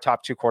 They're my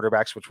top two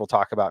quarterbacks, which we'll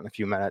talk about in a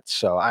few minutes.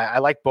 So I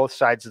like both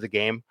sides of the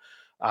game.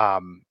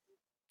 I'm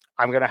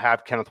going to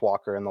have Kenneth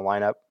Walker in the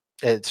lineup.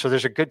 So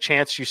there's a good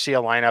chance you see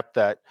a lineup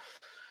that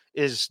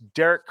is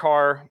Derek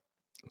Carr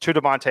to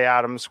Davante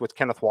Adams with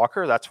Kenneth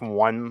Walker. That's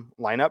one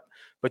lineup.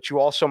 But you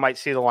also might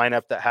see the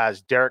lineup that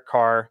has Derek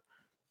Carr,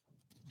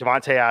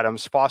 Davante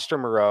Adams, Foster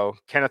Moreau,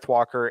 Kenneth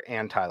Walker,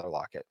 and Tyler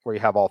Lockett, where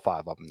you have all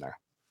five of them there.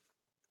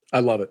 I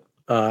love it.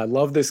 I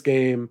love this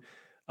game.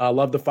 I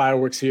love the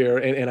fireworks here.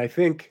 And I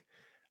think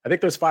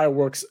there's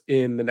fireworks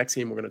in the next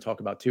game we're going to talk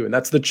about too. And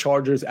that's the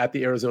Chargers at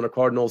the Arizona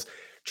Cardinals.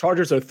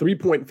 Chargers are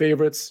 3-point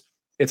favorites.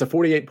 It's a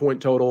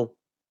 48-point total.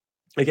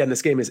 Again,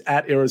 this game is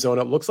at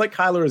Arizona. It looks like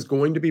Kyler is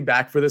going to be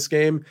back for this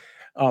game.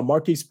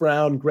 Marquise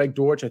Brown, Greg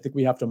Dortch, I think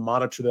we have to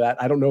monitor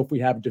that. I don't know if we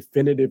have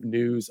definitive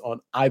news on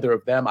either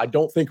of them. I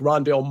don't think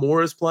Rondale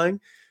Moore is playing.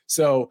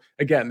 So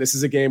again, this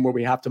is a game where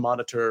we have to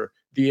monitor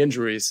the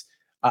injuries.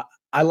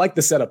 I like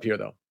the setup here,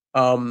 though.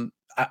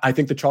 I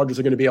think the Chargers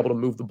are going to be able to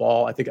move the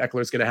ball. I think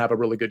Eckler is going to have a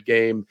really good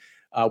game.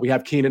 We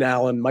have Keenan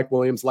Allen, Mike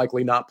Williams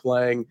likely not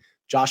playing.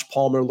 Josh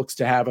Palmer looks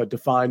to have a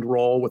defined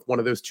role with one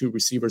of those two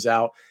receivers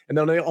out. And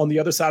then on the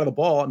other side of the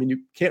ball, I mean,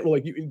 you can't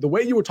really, the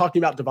way you were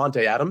talking about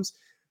Davante Adams,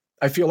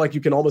 I feel like you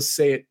can almost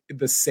say it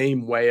the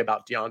same way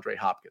about DeAndre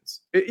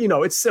Hopkins.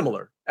 It's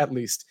similar at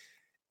least.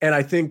 And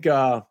I think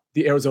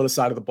the Arizona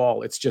side of the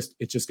ball, it's just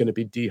going to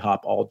be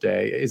D-Hop all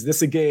day. Is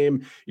this a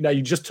game?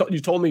 You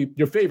told me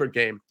your favorite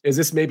game. Is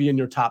this maybe in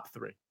your top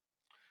three?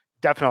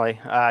 Definitely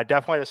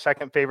the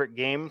second favorite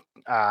game.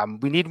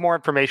 We need more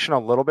information a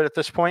little bit at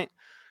this point.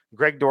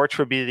 Greg Dortch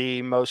would be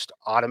the most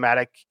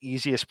automatic,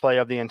 easiest play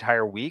of the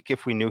entire week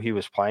if we knew he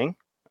was playing.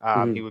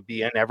 He would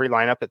be in every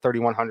lineup at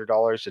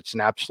 $3,100. It's an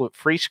absolute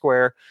free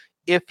square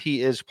if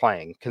he is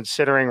playing,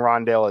 considering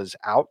Rondale is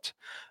out.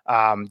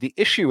 The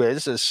issue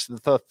is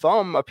the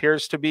thumb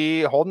appears to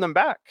be holding him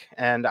back.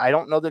 And I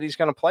don't know that he's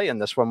going to play in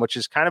this one, which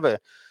is kind of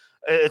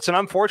it's an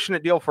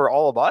unfortunate deal for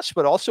all of us,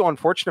 but also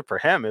unfortunate for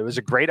him. It was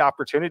a great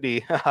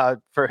opportunity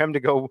for him to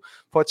go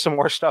put some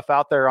more stuff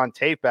out there on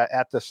tape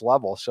at this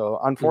level. So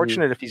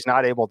unfortunate if he's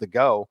not able to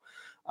go.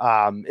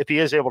 If he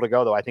is able to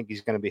go, though, I think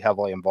he's going to be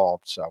heavily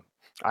involved. So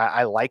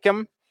I like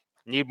him.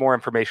 Need more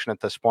information at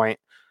this point.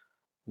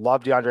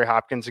 Love DeAndre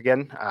Hopkins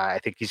again. I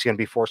think he's going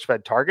to be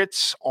force-fed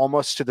targets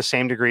almost to the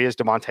same degree as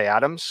Davante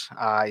Adams.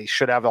 He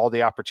should have all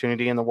the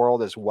opportunity in the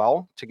world as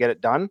well to get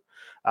it done.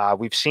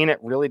 We've seen it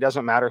really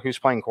doesn't matter who's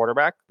playing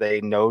quarterback.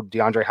 They know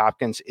DeAndre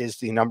Hopkins is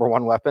the number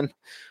one weapon,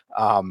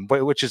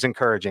 which is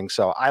encouraging.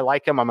 So I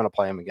like him. I'm going to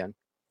play him again.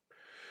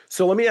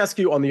 So let me ask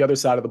you on the other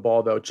side of the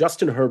ball, though,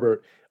 Justin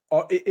Herbert,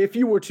 if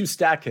you were to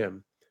stack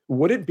him,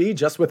 would it be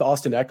just with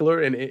Austin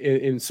Eckler? And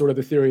in sort of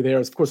the theory there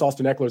is, of course,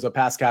 Austin Eckler is a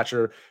pass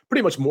catcher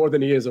pretty much more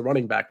than he is a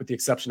running back, with the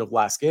exception of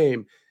last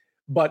game.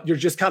 But you're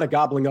just kind of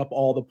gobbling up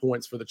all the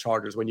points for the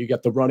Chargers when you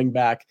get the running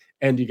back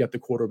and you get the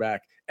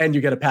quarterback and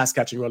you get a pass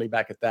catching running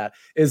back at that.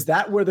 Is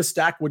that where the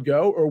stack would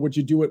go? Or would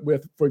you do it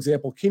with, for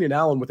example, Keenan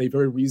Allen with a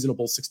very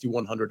reasonable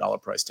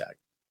 $6,100 price tag?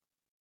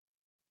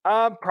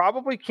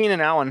 Probably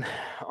Keenan Allen,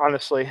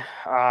 honestly.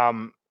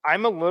 I'm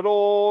a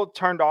little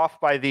turned off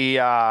by the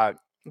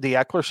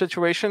Eckler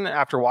situation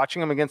after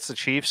watching him against the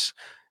Chiefs.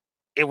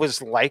 It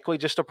was likely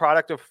just a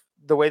product of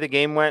the way the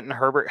game went and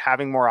Herbert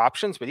having more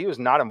options, but he was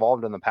not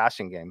involved in the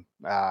passing game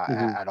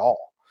at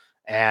all.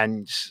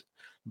 And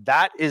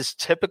that is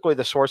typically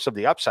the source of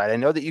the upside. I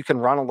know that you can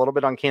run a little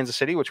bit on Kansas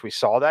City, which we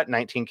saw that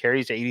 19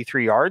 carries,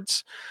 83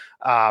 yards.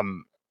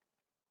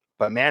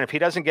 But man, if he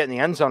doesn't get in the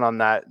end zone on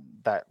that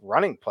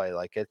running play,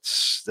 like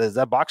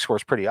that box score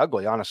is pretty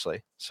ugly,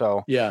 honestly.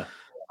 So yeah.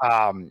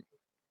 I'm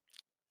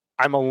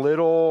a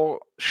little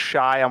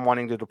shy on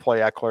wanting to deploy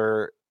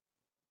Eckler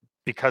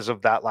because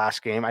of that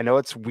last game. I know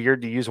it's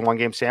weird to use a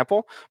 1-game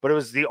sample, but it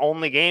was the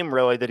only game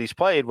really that he's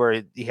played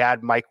where he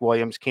had Mike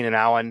Williams, Keenan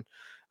Allen,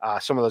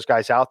 some of those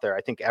guys out there.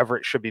 I think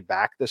Everett should be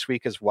back this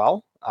week as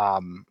well.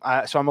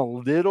 So I'm a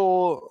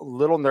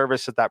little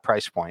nervous at that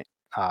price point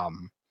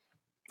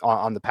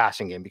on the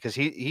passing game, because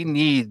he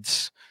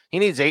needs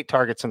 8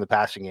 targets in the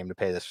passing game to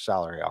pay this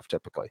salary off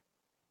typically.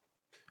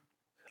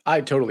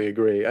 I totally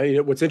agree.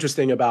 What's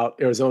interesting about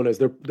Arizona is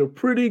they're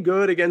pretty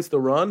good against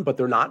the run, but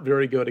they're not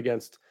very good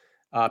against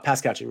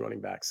pass catching running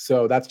backs.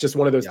 So that's just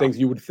one of those things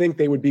you would think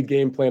they would be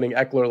game planning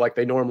Eckler like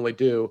they normally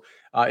do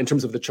in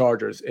terms of the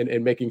Chargers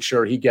and making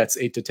sure he gets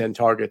 8 to 10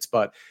 targets.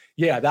 But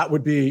yeah, that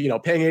would be,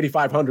 paying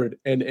 $8,500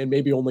 and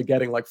maybe only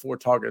getting like 4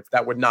 targets.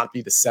 That would not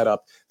be the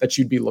setup that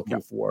you'd be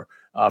looking for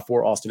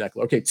Austin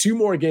Eckler. Okay, 2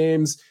 more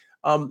games.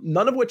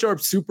 None of which are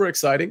super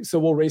exciting. So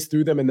we'll race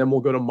through them and then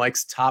we'll go to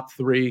Mike's top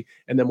 3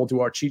 and then we'll do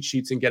our cheat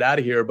sheets and get out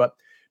of here. But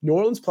New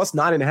Orleans plus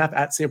 9.5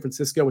 at San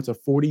Francisco. It's a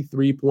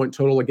 43-point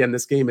total. Again,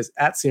 this game is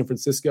at San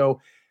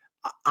Francisco.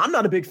 I'm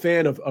not a big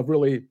fan of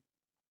really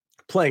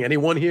playing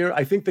anyone here.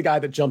 I think the guy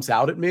that jumps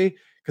out at me,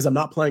 because I'm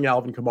not playing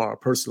Alvin Kamara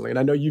personally, and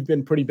I know you've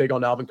been pretty big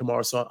on Alvin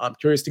Kamara, so I'm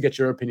curious to get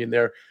your opinion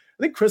there.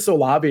 I think Chris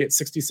Olave at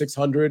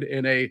 6,600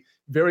 in a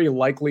very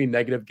likely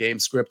negative game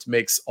script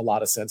makes a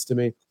lot of sense to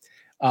me.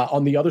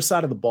 On the other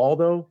side of the ball,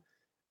 though,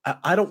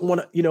 I don't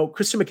want to,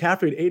 Christian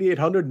McCaffrey at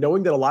 8,800,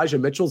 knowing that Elijah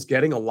Mitchell's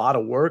getting a lot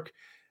of work.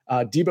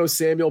 Deebo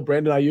Samuel,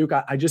 Brandon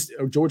Ayuk,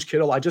 or George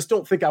Kittle, I just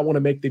don't think I want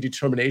to make the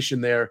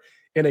determination there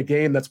in a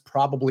game that's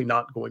probably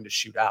not going to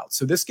shoot out.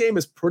 So this game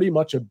is pretty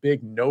much a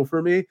big no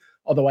for me,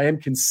 although I am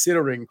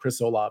considering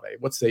Chris Olave.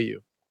 What say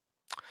you?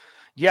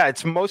 Yeah,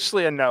 it's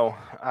mostly a no.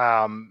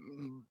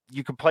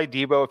 You could play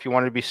Deebo if you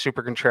wanted to be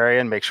super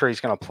contrarian, make sure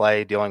he's going to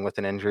play, dealing with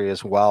an injury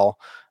as well.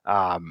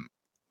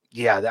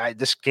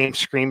 This game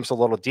screams a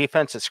little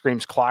defense. It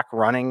screams clock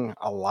running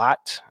a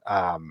lot.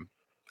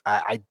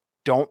 I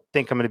don't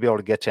think I'm going to be able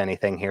to get to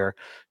anything here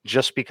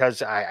just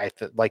because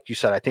like you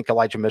said, I think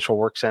Elijah Mitchell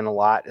works in a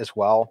lot as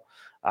well.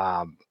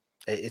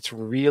 It's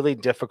really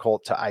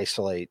difficult to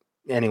isolate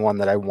anyone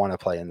that I want to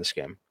play in this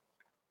game.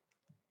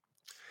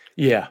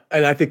 Yeah.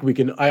 And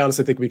I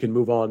honestly think we can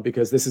move on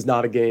because this is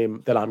not a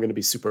game that I'm going to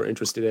be super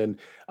interested in.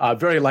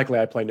 Very likely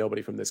I play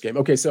nobody from this game.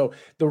 Okay. So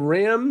the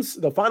Rams,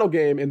 the final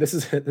game, and this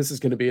is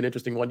going to be an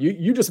interesting one.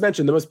 You just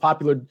mentioned the most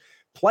popular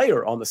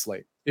player on the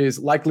slate is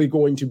likely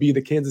going to be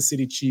the Kansas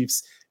City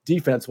Chiefs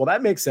defense. Well,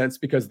 that makes sense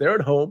because they're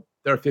at home.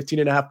 They're a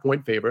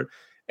 15.5-point favorite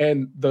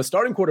and the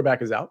starting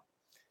quarterback is out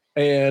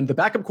and the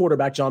backup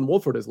quarterback, John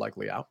Wolford, is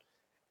likely out.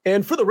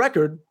 And for the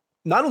record,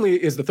 not only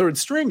is the third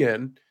string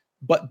in,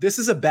 but this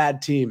is a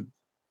bad team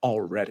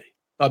already.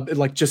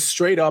 Like just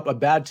straight up a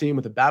bad team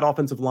with a bad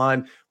offensive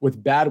line,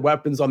 with bad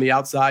weapons on the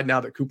outside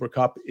now that Cooper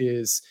Kupp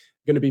is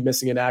going to be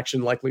missing in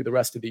action likely the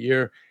rest of the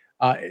year.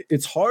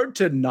 It's hard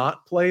to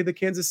not play the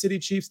Kansas City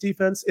Chiefs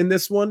defense in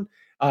this one.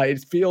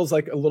 It feels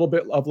like a little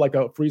bit of like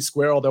a free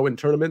square, although in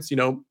tournaments,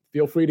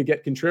 feel free to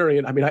get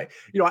contrarian. I mean,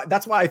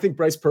 that's why I think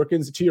Bryce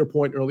Perkins, to your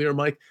point earlier,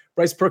 Mike,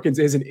 Bryce Perkins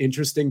is an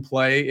interesting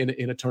play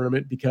in a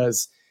tournament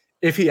because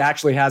if he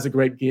actually has a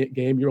great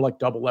game, you're like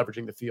double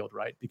leveraging the field,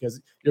 right?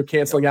 Because you're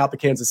canceling out the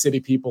Kansas City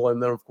people.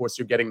 And then of course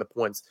you're getting the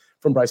points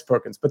from Bryce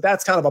Perkins, but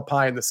that's kind of a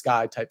pie in the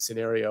sky type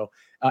scenario.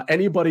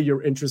 Anybody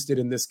you're interested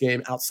in this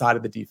game outside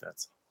of the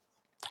defense?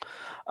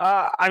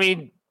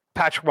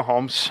 Patrick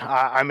Mahomes,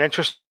 I'm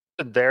interested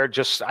there.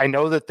 I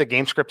know that the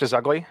game script is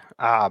ugly.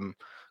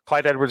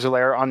 Clyde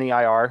Edwards-Helaire on the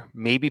IR,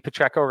 maybe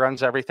Pacheco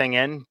runs everything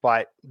in,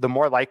 but the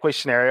more likely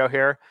scenario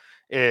here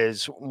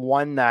is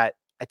one that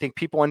I think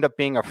people end up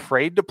being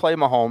afraid to play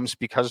Mahomes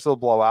because of the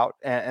blowout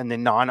and the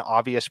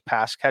non-obvious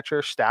pass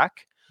catcher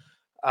stack.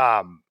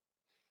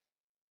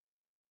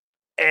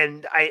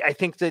 And I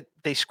think that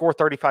they score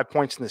 35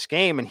 points in this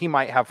game and he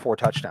might have 4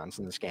 touchdowns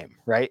in this game,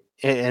 right?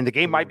 And the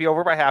game might be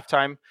over by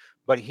halftime,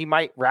 but he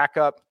might rack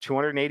up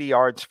 280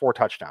 yards, 4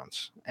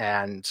 touchdowns.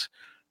 And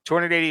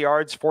 280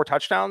 yards, 4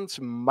 touchdowns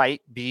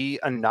might be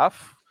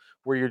enough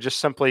where you're just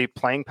simply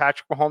playing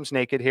Patrick Mahomes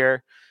naked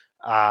here.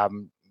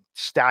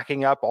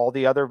 Stacking up all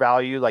the other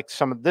value,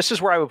 this is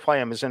where I would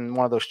play him is in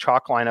one of those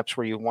chalk lineups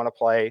where you want to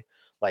play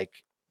like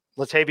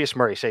Latavius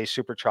Murray, say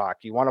super chalk.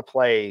 You want to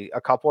play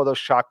a couple of those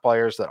chalk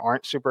players that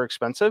aren't super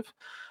expensive.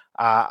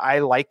 I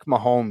like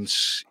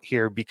Mahomes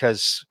here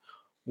because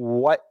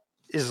what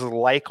is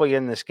likely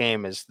in this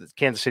game is that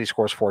Kansas City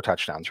scores 4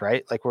 touchdowns,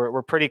 right? Like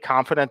we're pretty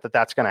confident that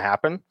that's going to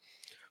happen.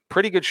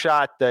 Pretty good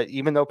shot that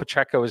even though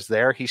Pacheco is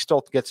there, he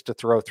still gets to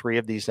throw 3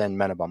 of these in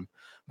minimum.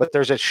 But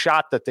there's a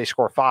shot that they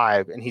score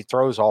 5 and he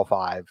throws all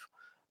 5.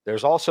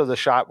 There's also the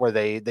shot where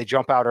they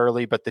jump out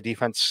early, but the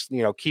defense,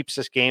 keeps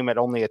this game at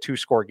only a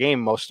 2-score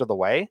game most of the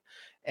way.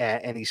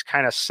 And he's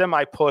kind of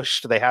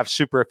semi-pushed. They have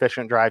super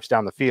efficient drives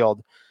down the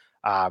field.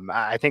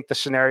 I think the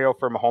scenario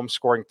for Mahomes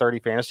scoring 30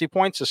 fantasy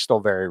points is still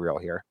very real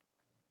here.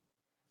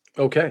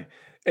 Okay.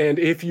 And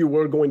if you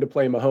were going to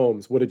play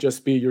Mahomes, would it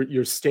just be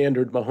your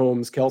standard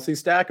Mahomes-Kelsey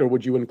stack, or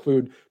would you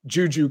include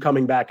Juju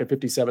coming back at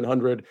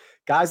 5,700?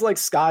 Guys like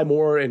Sky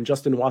Moore and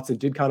Justin Watson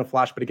did kind of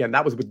flash, but again,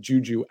 that was with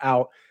Juju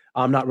out.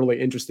 I'm not really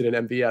interested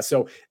in MVS.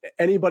 So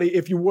anybody,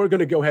 if you were going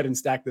to go ahead and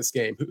stack this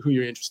game, who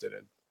you're interested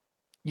in?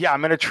 Yeah,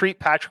 I'm going to treat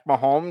Patrick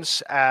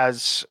Mahomes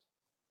as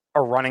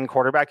a running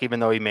quarterback,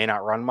 even though he may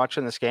not run much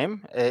in this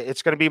game.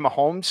 It's going to be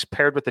Mahomes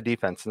paired with the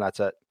defense, and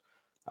that's it.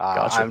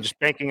 Gotcha. I'm just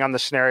banking on the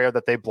scenario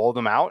that they blow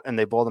them out, and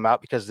they blow them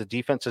out because the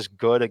defense is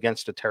good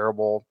against a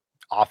terrible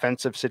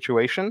offensive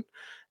situation.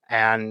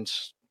 And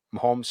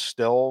Mahomes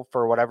still,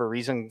 for whatever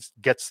reason,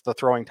 gets the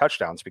throwing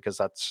touchdowns because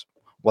that's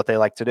what they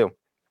like to do.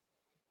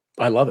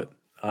 I love it.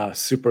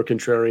 Super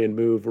contrarian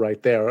move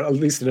right there, at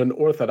least an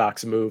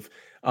unorthodox move,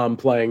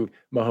 playing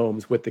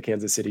Mahomes with the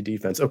Kansas City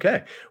defense.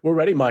 Okay, we're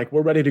ready, Mike.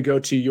 We're ready to go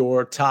to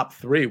your top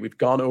 3. We've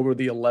gone over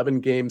the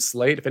 11-game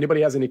slate. If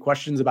anybody has any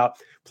questions about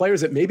players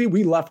that maybe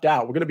we left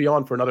out, we're going to be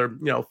on for another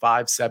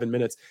 5-7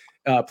 minutes.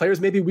 Players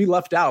maybe we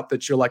left out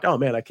that you're like, oh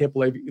man, I can't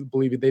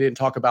believe they didn't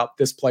talk about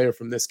this player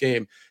from this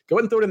game. Go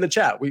ahead and throw it in the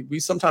chat. We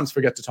sometimes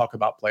forget to talk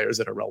about players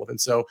that are relevant.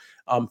 So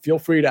feel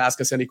free to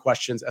ask us any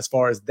questions as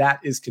far as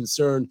that is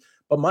concerned.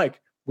 But Mike,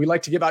 we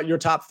like to give out your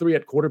top 3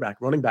 at quarterback,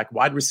 running back,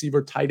 wide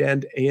receiver, tight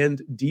end,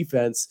 and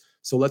defense.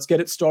 So let's get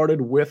it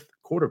started with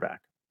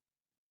quarterback.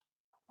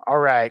 All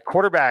right.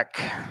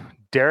 Quarterback,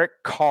 Derek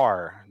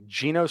Carr,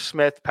 Geno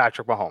Smith,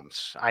 Patrick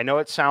Mahomes. I know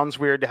it sounds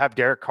weird to have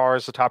Derek Carr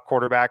as the top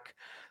quarterback.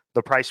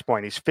 the price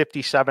point. He's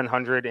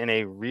 5,700 in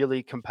a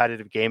really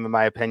competitive game, in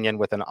my opinion,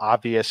 with an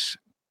obvious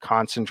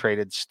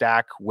concentrated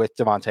stack with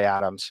Davante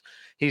Adams.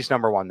 He's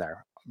number one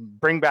there.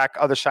 Bring back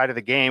other side of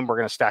the game. We're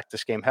going to stack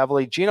this game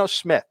heavily. Geno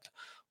Smith.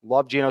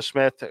 Love Geno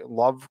Smith.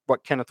 Love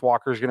what Kenneth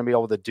Walker is going to be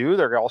able to do.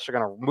 They're also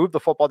going to move the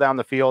football down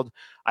the field.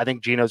 I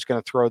think Geno's going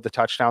to throw the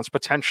touchdowns,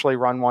 potentially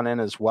run one in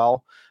as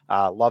well.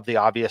 Love the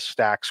obvious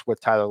stacks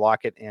with Tyler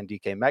Lockett and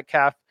DK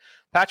Metcalf.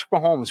 Patrick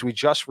Mahomes, we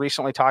just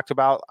recently talked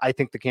about. I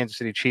think the Kansas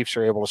City Chiefs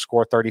are able to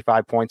score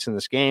 35 points in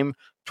this game,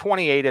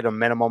 28 at a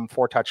minimum,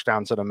 4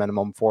 touchdowns at a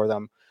minimum for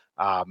them.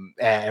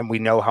 And we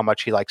know how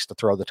much he likes to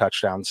throw the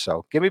touchdowns.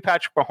 So give me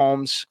Patrick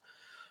Mahomes.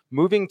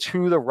 Moving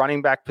to the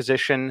running back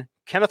position,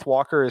 Kenneth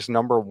Walker is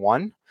number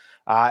one.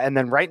 And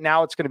then right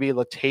now it's going to be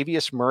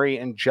Latavius Murray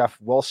and Jeff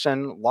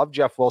Wilson. Love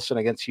Jeff Wilson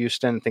against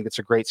Houston. Think it's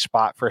a great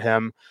spot for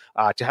him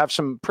to have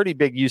some pretty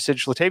big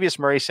usage. Latavius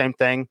Murray, same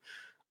thing.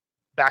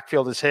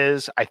 Backfield is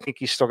his. I think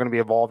he's still going to be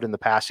involved in the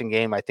passing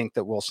game. I think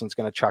that Wilson's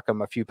going to chuck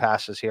him a few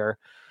passes here.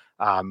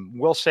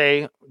 We'll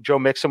say Joe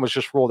Mixon was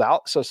just ruled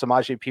out, so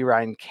Samaje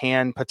Perine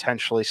can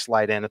potentially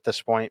slide in at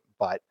this point.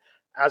 But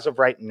as of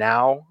right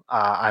now,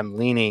 I'm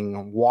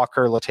leaning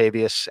Walker,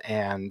 Latavius,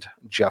 and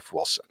Jeff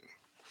Wilson.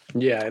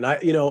 Yeah, and I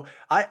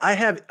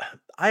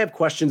have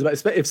questions about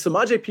if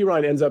Samaje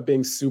Perine ends up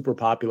being super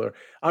popular.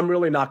 I'm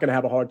really not going to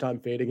have a hard time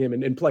fading him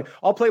and play.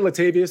 I'll play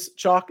Latavius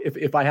chalk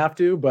if I have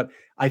to, but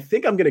I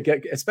think I'm going to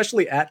get,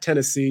 especially at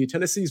Tennessee.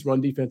 Tennessee's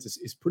run defense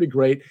is pretty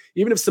great.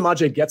 Even if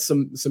Samaje gets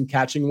some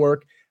catching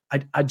work,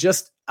 I'd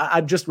just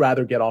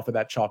rather get off of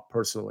that chalk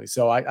personally.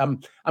 So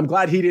I'm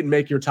glad he didn't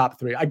make your top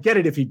three. I get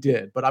it if he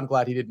did, but I'm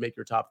glad he didn't make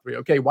your top three.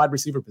 Okay, wide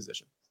receiver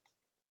position.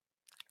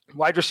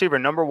 Wide receiver,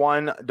 number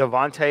one,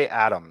 Davante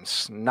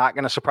Adams. Not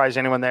going to surprise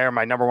anyone there.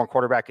 My number one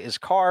quarterback is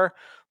Carr.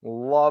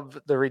 Love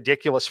the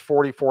ridiculous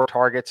 44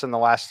 targets in the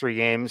last 3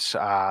 games.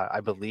 I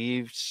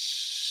believe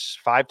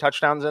 5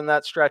 touchdowns in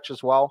that stretch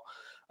as well.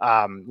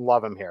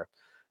 Love him here.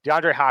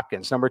 DeAndre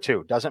Hopkins, number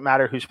 2. Doesn't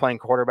matter who's playing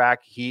quarterback.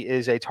 He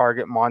is a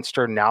target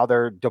monster. Now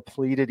they're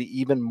depleted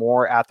even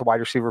more at the wide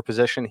receiver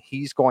position.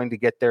 He's going to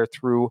get there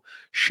through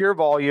sheer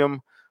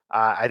volume.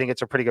 I think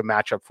it's a pretty good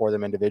matchup for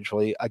them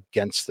individually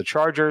against the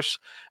Chargers.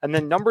 And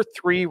then number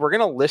 3, we're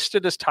going to list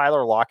it as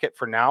Tyler Lockett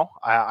for now.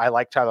 I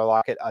like Tyler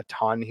Lockett a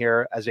ton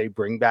here as a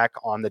bring back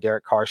on the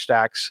Derek Carr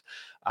stacks.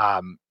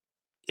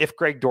 If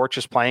Greg Dortch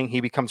is playing, he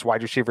becomes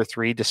wide receiver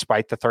 3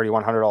 despite the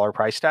 $3,100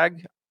 price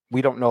tag.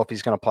 We don't know if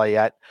he's going to play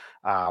yet.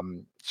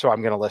 So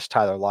I'm going to list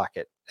Tyler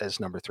Lockett as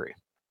number 3.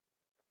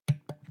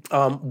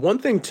 One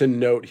thing to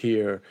note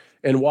here,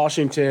 in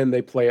Washington,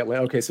 they play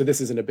Atlanta. Okay, so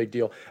this isn't a big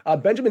deal.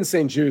 Benjamin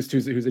St-Juste,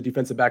 who's a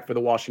defensive back for the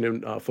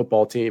Washington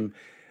football team,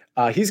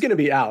 he's going to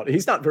be out.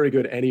 He's not very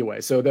good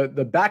anyway. So the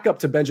backup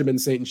to Benjamin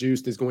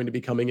St-Juste is going to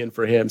be coming in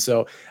for him.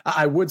 So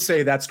I would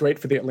say that's great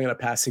for the Atlanta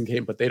passing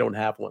game, but they don't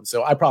have one.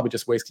 So I probably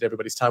just wasted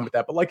everybody's time with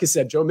that. But like I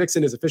said, Joe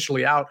Mixon is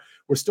officially out.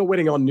 We're still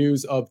waiting on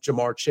news of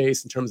Jamar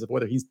Chase in terms of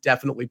whether he's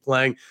definitely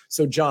playing.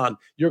 So John,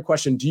 your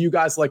question, do you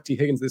guys like T.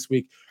 Higgins this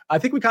week? I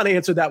think we kind of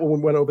answered that when we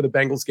went over the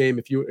Bengals game,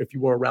 if you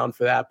were around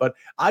for that. But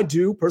I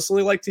do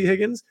personally like T.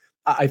 Higgins.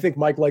 I think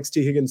Mike likes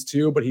T. Higgins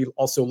too, but he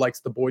also likes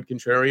the Boyd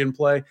contrarian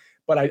play.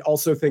 But I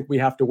also think we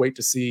have to wait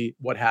to see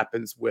what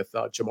happens with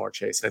Jamar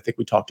Chase. And I think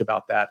we talked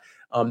about that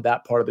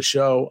part of the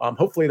show.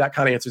 Hopefully that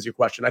kind of answers your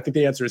question. I think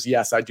the answer is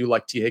yes, I do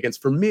like T. Higgins.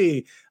 For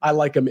me, I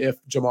like him if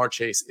Jamar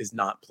Chase is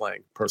not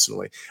playing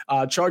personally.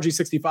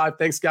 Chargy65,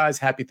 thanks guys.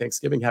 Happy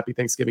Thanksgiving. Happy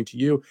Thanksgiving to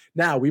you.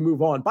 Now we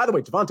move on. By the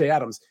way, Davante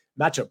Adams,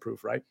 matchup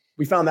proof, right?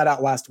 We found that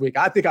out last week.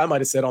 I think I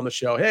might have said on the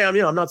show, hey,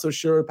 I'm not so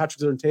sure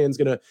Patrick Surtain's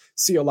going to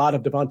see a lot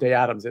of Davante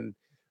Adams. And,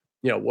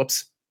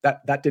 whoops,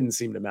 that didn't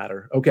seem to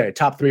matter. Okay,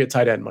 top 3 at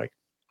tight end, Mike.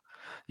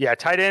 Yeah,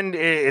 tight end,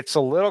 it's a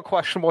little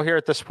questionable here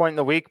at this point in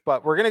the week,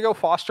 but we're going to go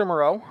Foster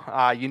Moreau.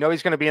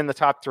 He's going to be in the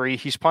top 3.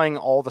 He's playing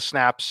all the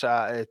snaps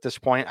at this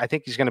point. I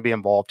think he's going to be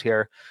involved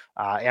here.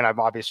 And I'm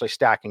obviously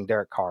stacking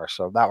Derek Carr,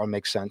 so that one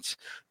makes sense.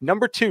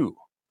 Number 2,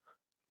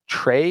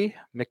 Trey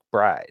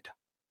McBride,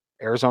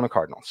 Arizona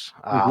Cardinals.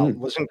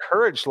 Was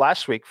encouraged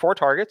last week. 4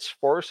 targets,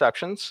 4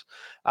 receptions.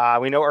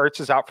 We know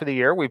Ertz is out for the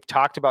year. We've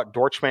talked about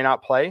Dortch may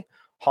not play.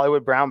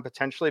 Hollywood Brown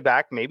potentially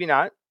back, maybe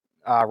not.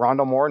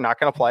 Rondale Moore not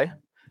going to play.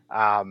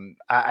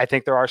 I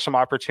think there are some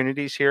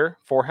opportunities here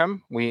for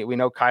him. We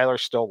know Kyler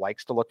still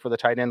likes to look for the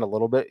tight end a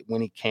little bit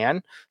when he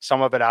can,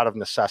 some of it out of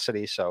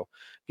necessity. So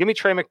give me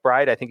Trey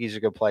McBride. I think he's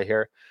a good play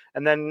here.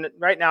 And then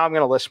right now I'm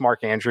going to list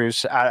Mark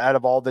Andrews. Out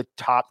of all the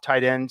top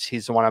tight ends,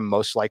 he's the one I'm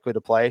most likely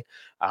to play.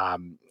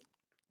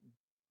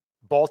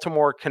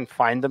 Baltimore can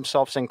find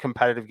themselves in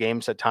competitive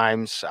games at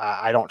times.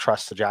 I don't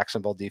trust the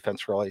Jacksonville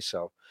defense really.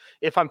 So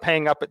if I'm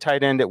paying up at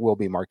tight end, it will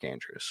be Mark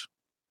Andrews.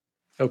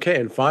 Okay.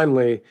 And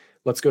finally,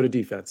 let's go to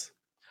defense.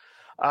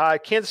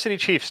 Kansas City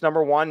Chiefs,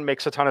 number 1,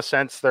 makes a ton of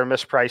sense. They're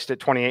mispriced at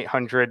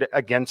 2,800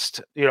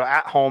 against,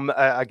 at home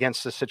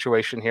against the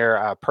situation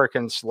here.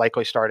 Perkins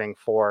likely starting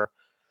for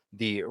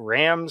the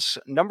Rams.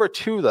 Number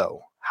 2,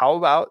 though, How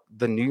about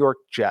the New York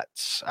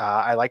Jets?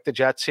 I like the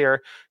Jets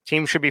here.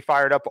 Team should be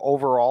fired up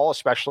overall,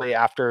 especially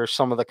after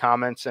some of the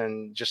comments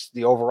and just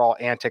the overall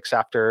antics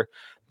after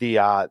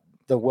the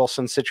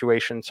Wilson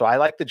situation. So I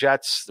like the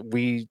Jets.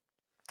 We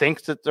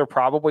think that they're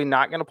probably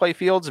not going to play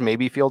Fields.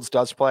 Maybe Fields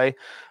does play.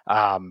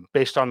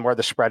 Based on where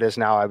the spread is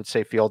now, I would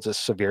say Fields is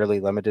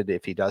severely limited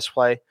if he does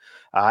play.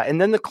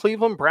 And then the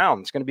Cleveland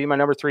Browns going to be my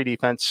number 3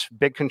 defense.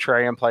 Big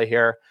contrarian play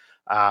here.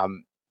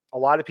 A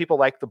lot of people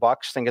like the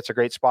Bucs, think it's a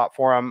great spot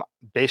for them.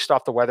 Based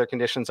off the weather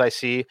conditions I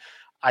see,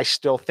 I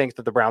still think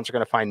that the Browns are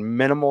going to find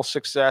minimal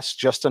success,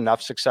 just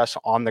enough success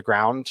on the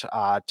ground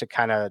to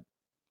kind of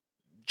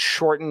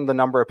shorten the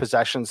number of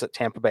possessions that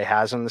Tampa Bay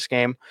has in this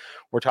game.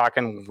 We're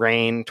talking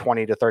rain,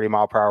 20 to 30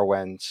 mile per hour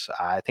winds.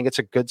 I think it's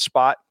a good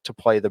spot to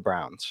play the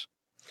Browns.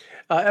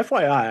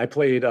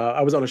 FYI,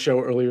 I was on a show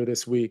earlier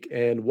this week,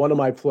 and one of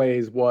my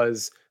plays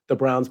was the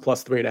Browns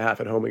plus 3.5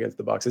 at home against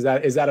the Bucs.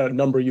 Is that a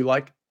number you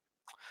like?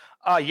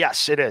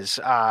 Yes, it is.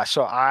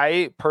 So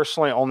I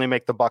personally only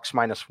make the Bucs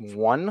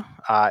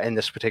 -1 in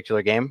this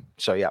particular game.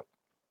 So yeah.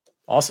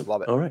 Awesome.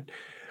 Love it. All right.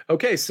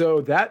 Okay.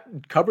 So that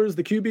covers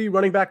the QB,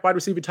 running back, wide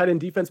receiver, tight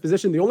end, defense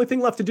position. The only thing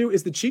left to do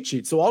is the cheat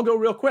sheet. So I'll go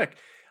real quick.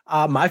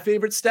 My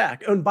favorite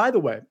stack. And by the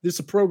way, this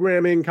is a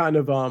programming kind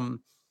of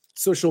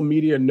social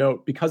media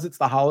note. Because it's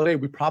the holiday,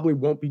 we probably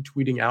won't be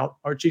tweeting out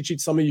our cheat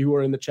sheet. Some of you who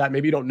are in the chat,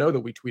 maybe you don't know that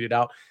we tweeted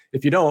out.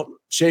 If you don't,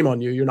 shame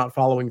on you. You're not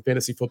following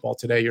fantasy football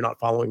today. You're not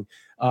following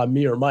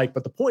me or Mike.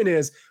 But the point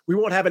is, we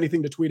won't have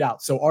anything to tweet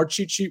out. So our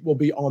cheat sheet will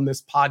be on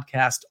this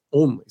podcast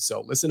only.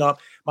 So listen up.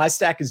 My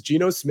stack is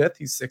Geno Smith.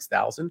 He's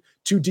 6,000.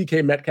 2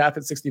 DK Metcalf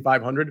at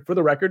 6,500. For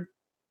the record,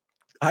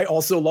 I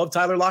also love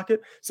Tyler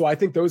Lockett. So I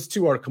think those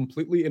two are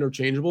completely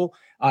interchangeable.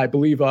 I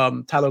believe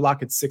Tyler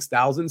Lockett's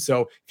 6,000.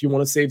 So if you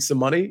want to save some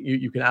money,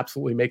 you can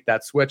absolutely make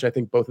that switch. I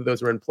think both of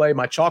those are in play.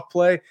 My chalk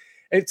play,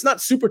 it's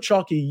not super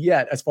chalky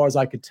yet, as far as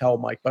I could tell,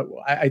 Mike, but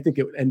I think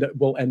it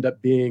will end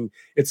up being,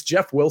 it's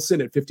Jeff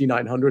Wilson at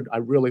 5,900. I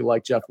really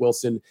like Jeff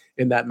Wilson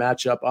in that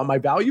matchup. On my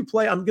value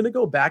play, I'm going to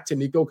go back to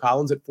Nico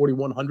Collins at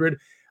 4,100.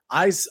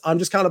 I'm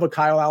just kind of a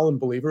Kyle Allen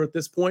believer at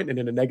this point, and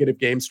in a negative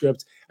game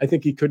script, I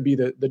think he could be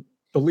the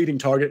leading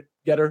target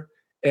getter.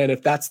 And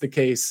if that's the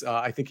case,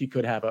 I think he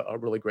could have a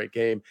really great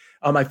game.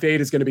 My fade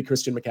is going to be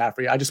Christian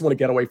McCaffrey. I just want to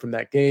get away from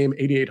that game.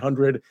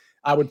 8,800.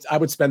 I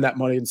would spend that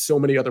money in so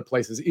many other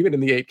places, even in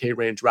the 8K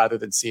range rather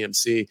than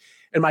CMC.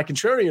 And my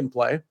contrarian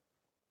play,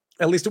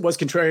 at least it was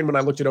contrarian when I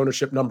looked at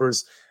ownership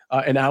numbers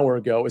an hour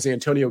ago, is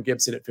Antonio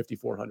Gibson at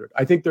 5,400.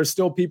 I think there's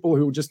still people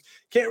who just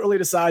can't really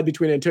decide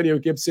between Antonio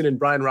Gibson and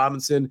Brian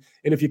Robinson.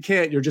 And if you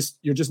can't, you're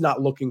just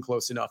not looking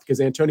close enough, because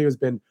Antonio has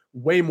been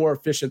way more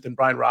efficient than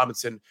Brian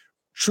Robinson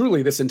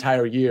truly this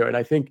entire year. And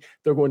I think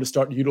they're going to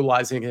start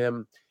utilizing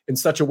him in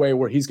such a way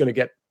where he's going to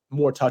get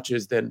more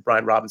touches than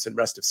Brian Robinson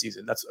rest of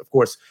season. That's, of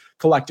course,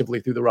 collectively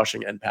through the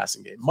rushing and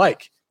passing game.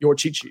 Mike, your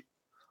cheat sheet.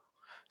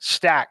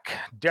 Stack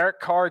Derek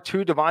Carr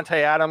to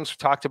Devontae Adams. We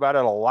talked about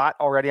it a lot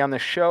already on the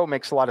show.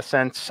 Makes a lot of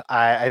sense.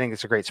 I think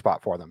it's a great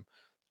spot for them.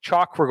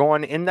 Chalk, we're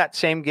going in that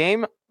same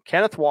game.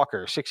 Kenneth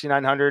Walker,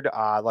 6,900.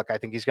 Look, I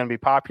think he's going to be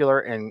popular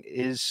and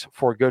is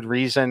for good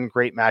reason.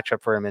 Great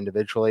matchup for him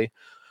individually.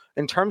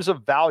 In terms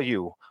of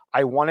value,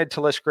 I wanted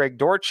to list Greg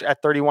Dortch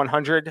at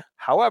 3,100.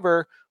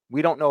 However,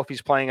 we don't know if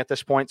he's playing at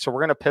this point, so we're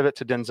going to pivot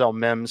to Denzel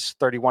Mims,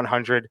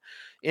 3,100,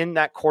 in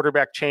that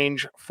quarterback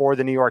change for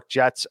the New York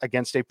Jets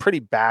against a pretty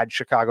bad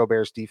Chicago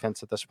Bears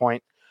defense at this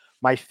point.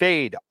 My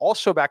fade,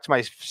 also back to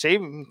my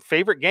same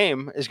favorite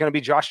game, is going to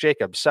be Josh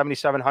Jacobs,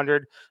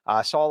 7,700.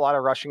 Saw a lot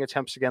of rushing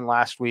attempts again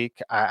last week.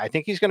 I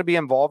think he's going to be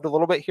involved a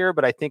little bit here,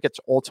 but I think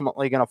it's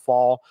ultimately going to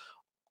fall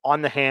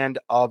on the hand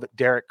of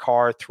Derek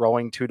Carr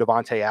throwing to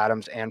Devontae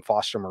Adams and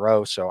Foster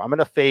Moreau. So I'm going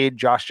to fade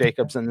Josh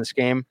Jacobs in this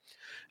game.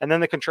 And then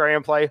the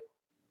contrarian play,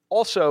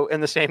 also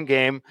in the same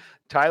game,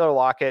 Tyler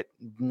Lockett,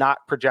 not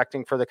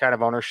projecting for the kind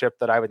of ownership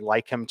that I would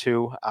like him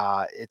to.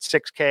 It's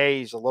 6K.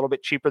 He's a little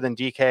bit cheaper than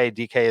DK.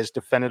 DK is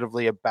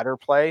definitively a better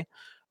play.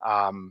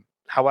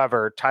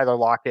 However, Tyler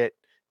Lockett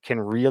can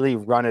really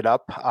run it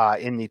up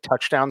in the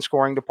touchdown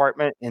scoring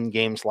department in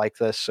games like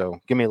this. So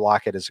give me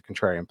Lockett as a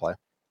contrarian play.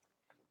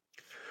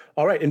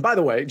 All right. And by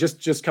the way,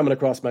 just coming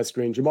across my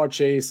screen, Jamar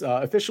Chase,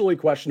 officially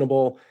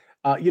questionable.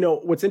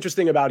 What's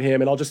interesting about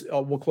him, and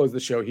we'll close the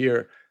show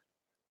here.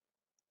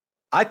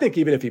 I think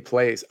even if he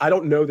plays, I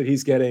don't know that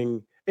he's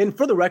getting, and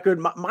for the record,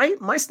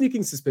 my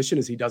sneaking suspicion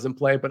is he doesn't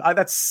play, but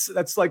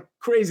that's like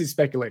crazy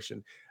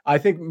speculation. I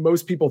think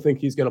most people think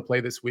he's going to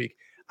play this week.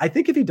 I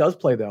think if he does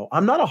play, though,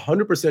 I'm not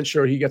 100%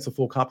 sure he gets a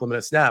full complement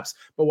of snaps.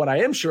 But what I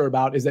am sure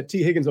about is that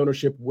T. Higgins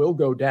ownership will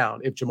go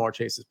down if Jamar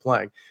Chase is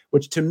playing,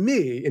 which to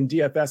me in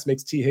DFS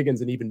makes T.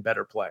 Higgins an even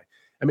better play.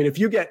 I mean, if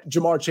you get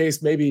Jamar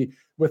Chase maybe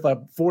with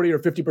a 40 or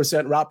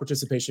 50% route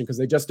participation because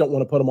they just don't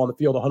want to put him on the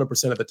field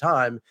 100% of the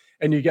time,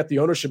 and you get the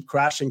ownership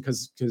crashing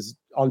because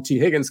on T.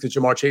 Higgins because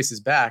Jamar Chase is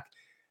back,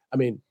 I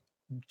mean,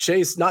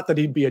 Chase, not that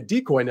he'd be a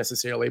decoy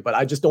necessarily, but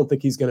I just don't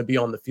think he's going to be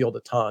on the field a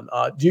ton.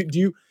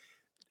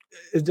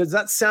 Does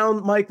that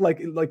sound, Mike,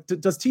 like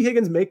does T.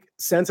 Higgins make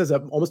sense as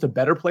almost a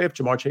better play if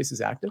Jamar Chase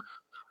is active?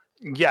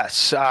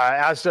 Yes,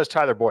 as does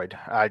Tyler Boyd.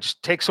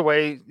 Just takes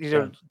away,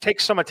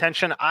 takes some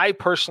attention. I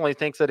personally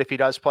think that if he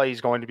does play, he's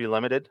going to be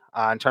limited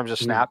in terms of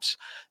snaps.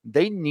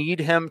 They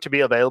need him to be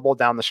available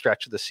down the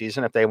stretch of the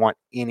season if they want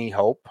any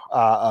hope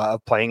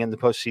of playing in the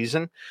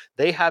postseason.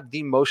 They have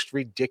the most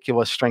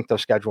ridiculous strength of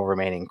schedule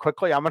remaining.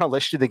 Quickly, I'm going to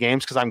list you the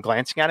games because I'm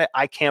glancing at it.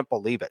 I can't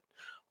believe it.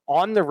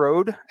 On the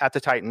road at the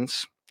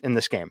Titans in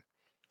this game.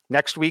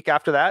 Next week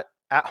after that,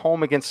 at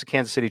home against the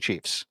Kansas City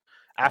Chiefs.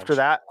 After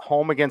that,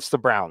 home against the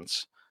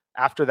Browns.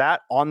 After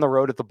that, on the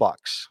road at the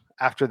Bucks.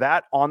 After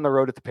that, on the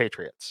road at the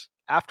Patriots.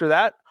 After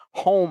that,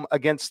 home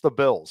against the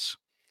Bills.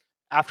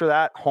 After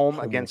that, home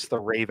against the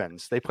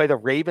Ravens. They play the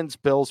Ravens,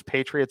 Bills,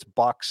 Patriots,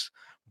 Bucks,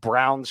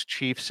 Browns,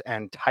 Chiefs,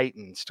 and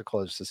Titans to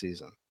close the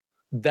season.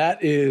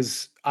 That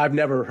is, I've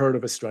never heard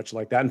of a stretch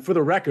like that. And for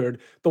the record,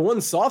 the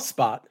one soft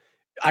spot,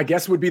 I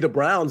guess, would be the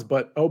Browns.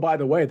 But, oh, by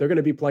the way, they're going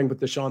to be playing with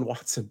Deshaun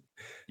Watson,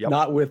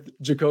 not with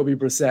Jacoby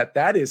Brissett.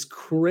 That is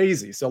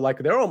crazy. So, like,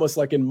 they're almost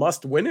like in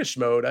must-winish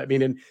mode. I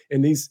mean,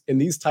 in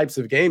these types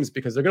of games,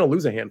 because they're going to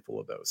lose a handful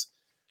of those.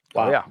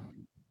 Wow. Oh, yeah.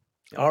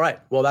 All right.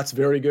 Well, that's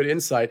very good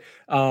insight.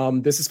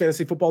 This is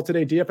Fantasy Football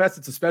Today DFS.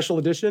 It's a special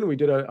edition. We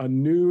did a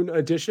noon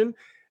edition,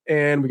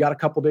 and we got a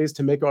couple days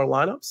to make our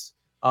lineups.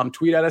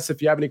 Tweet at us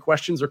if you have any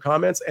questions or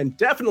comments, and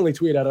definitely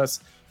tweet at us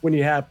when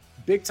you have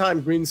big-time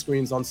green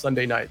screens on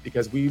Sunday night,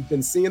 because we've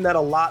been seeing that a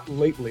lot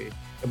lately,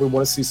 and we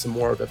want to see some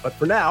more of it. But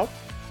for now,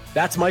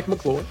 that's Mike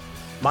McClure.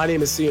 My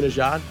name is Sia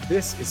Najad.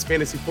 This is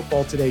Fantasy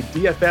Football Today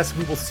DFS.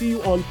 We will see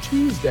you on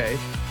Tuesday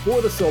for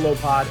the solo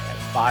pod at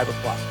 5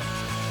 o'clock.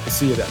 We'll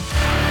see you then.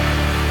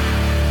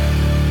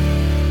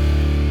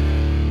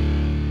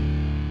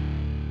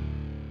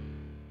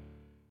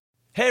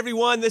 Hey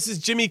everyone, this is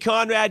Jimmy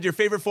Conrad, your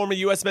favorite former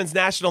U.S. men's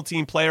national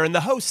team player and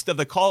the host of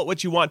the Call It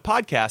What You Want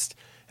podcast.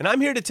 And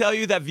I'm here to tell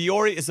you that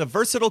Vuori is a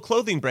versatile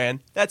clothing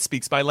brand that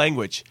speaks my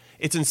language.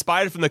 It's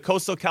inspired from the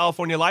coastal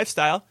California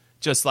lifestyle,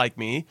 just like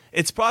me.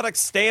 Its products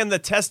stand the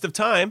test of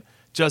time,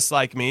 just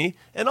like me.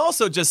 And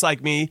also just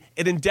like me,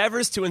 it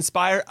endeavors to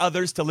inspire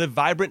others to live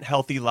vibrant,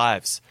 healthy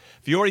lives.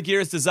 Vuori gear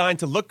is designed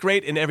to look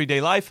great in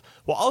everyday life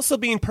while also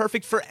being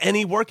perfect for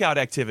any workout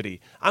activity.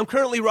 I'm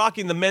currently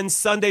rocking the men's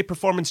Sunday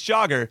Performance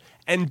Jogger,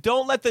 and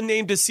don't let the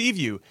name deceive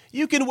you.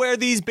 You can wear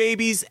these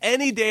babies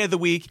any day of the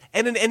week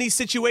and in any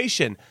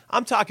situation.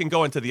 I'm talking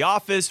going to the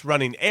office,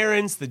 running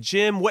errands, the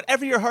gym,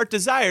 whatever your heart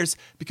desires,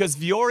 because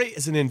Vuori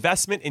is an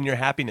investment in your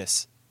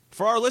happiness.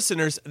 For our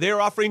listeners, they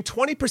are offering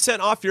 20%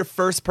 off your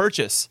first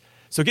purchase.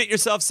 So get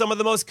yourself some of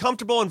the most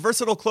comfortable and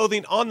versatile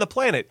clothing on the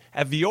planet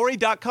at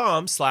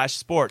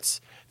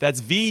vuori.com/sports.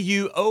 That's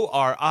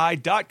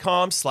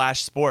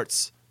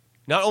VUORI.com/sports.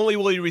 Not only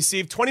will you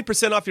receive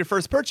 20% off your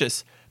first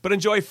purchase, but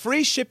enjoy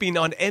free shipping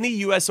on any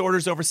U.S.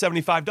 orders over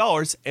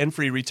 $75 and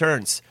free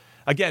returns.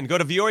 Again, go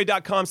to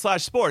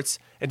vuori.com/sports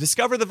and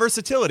discover the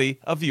versatility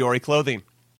of Vuori clothing.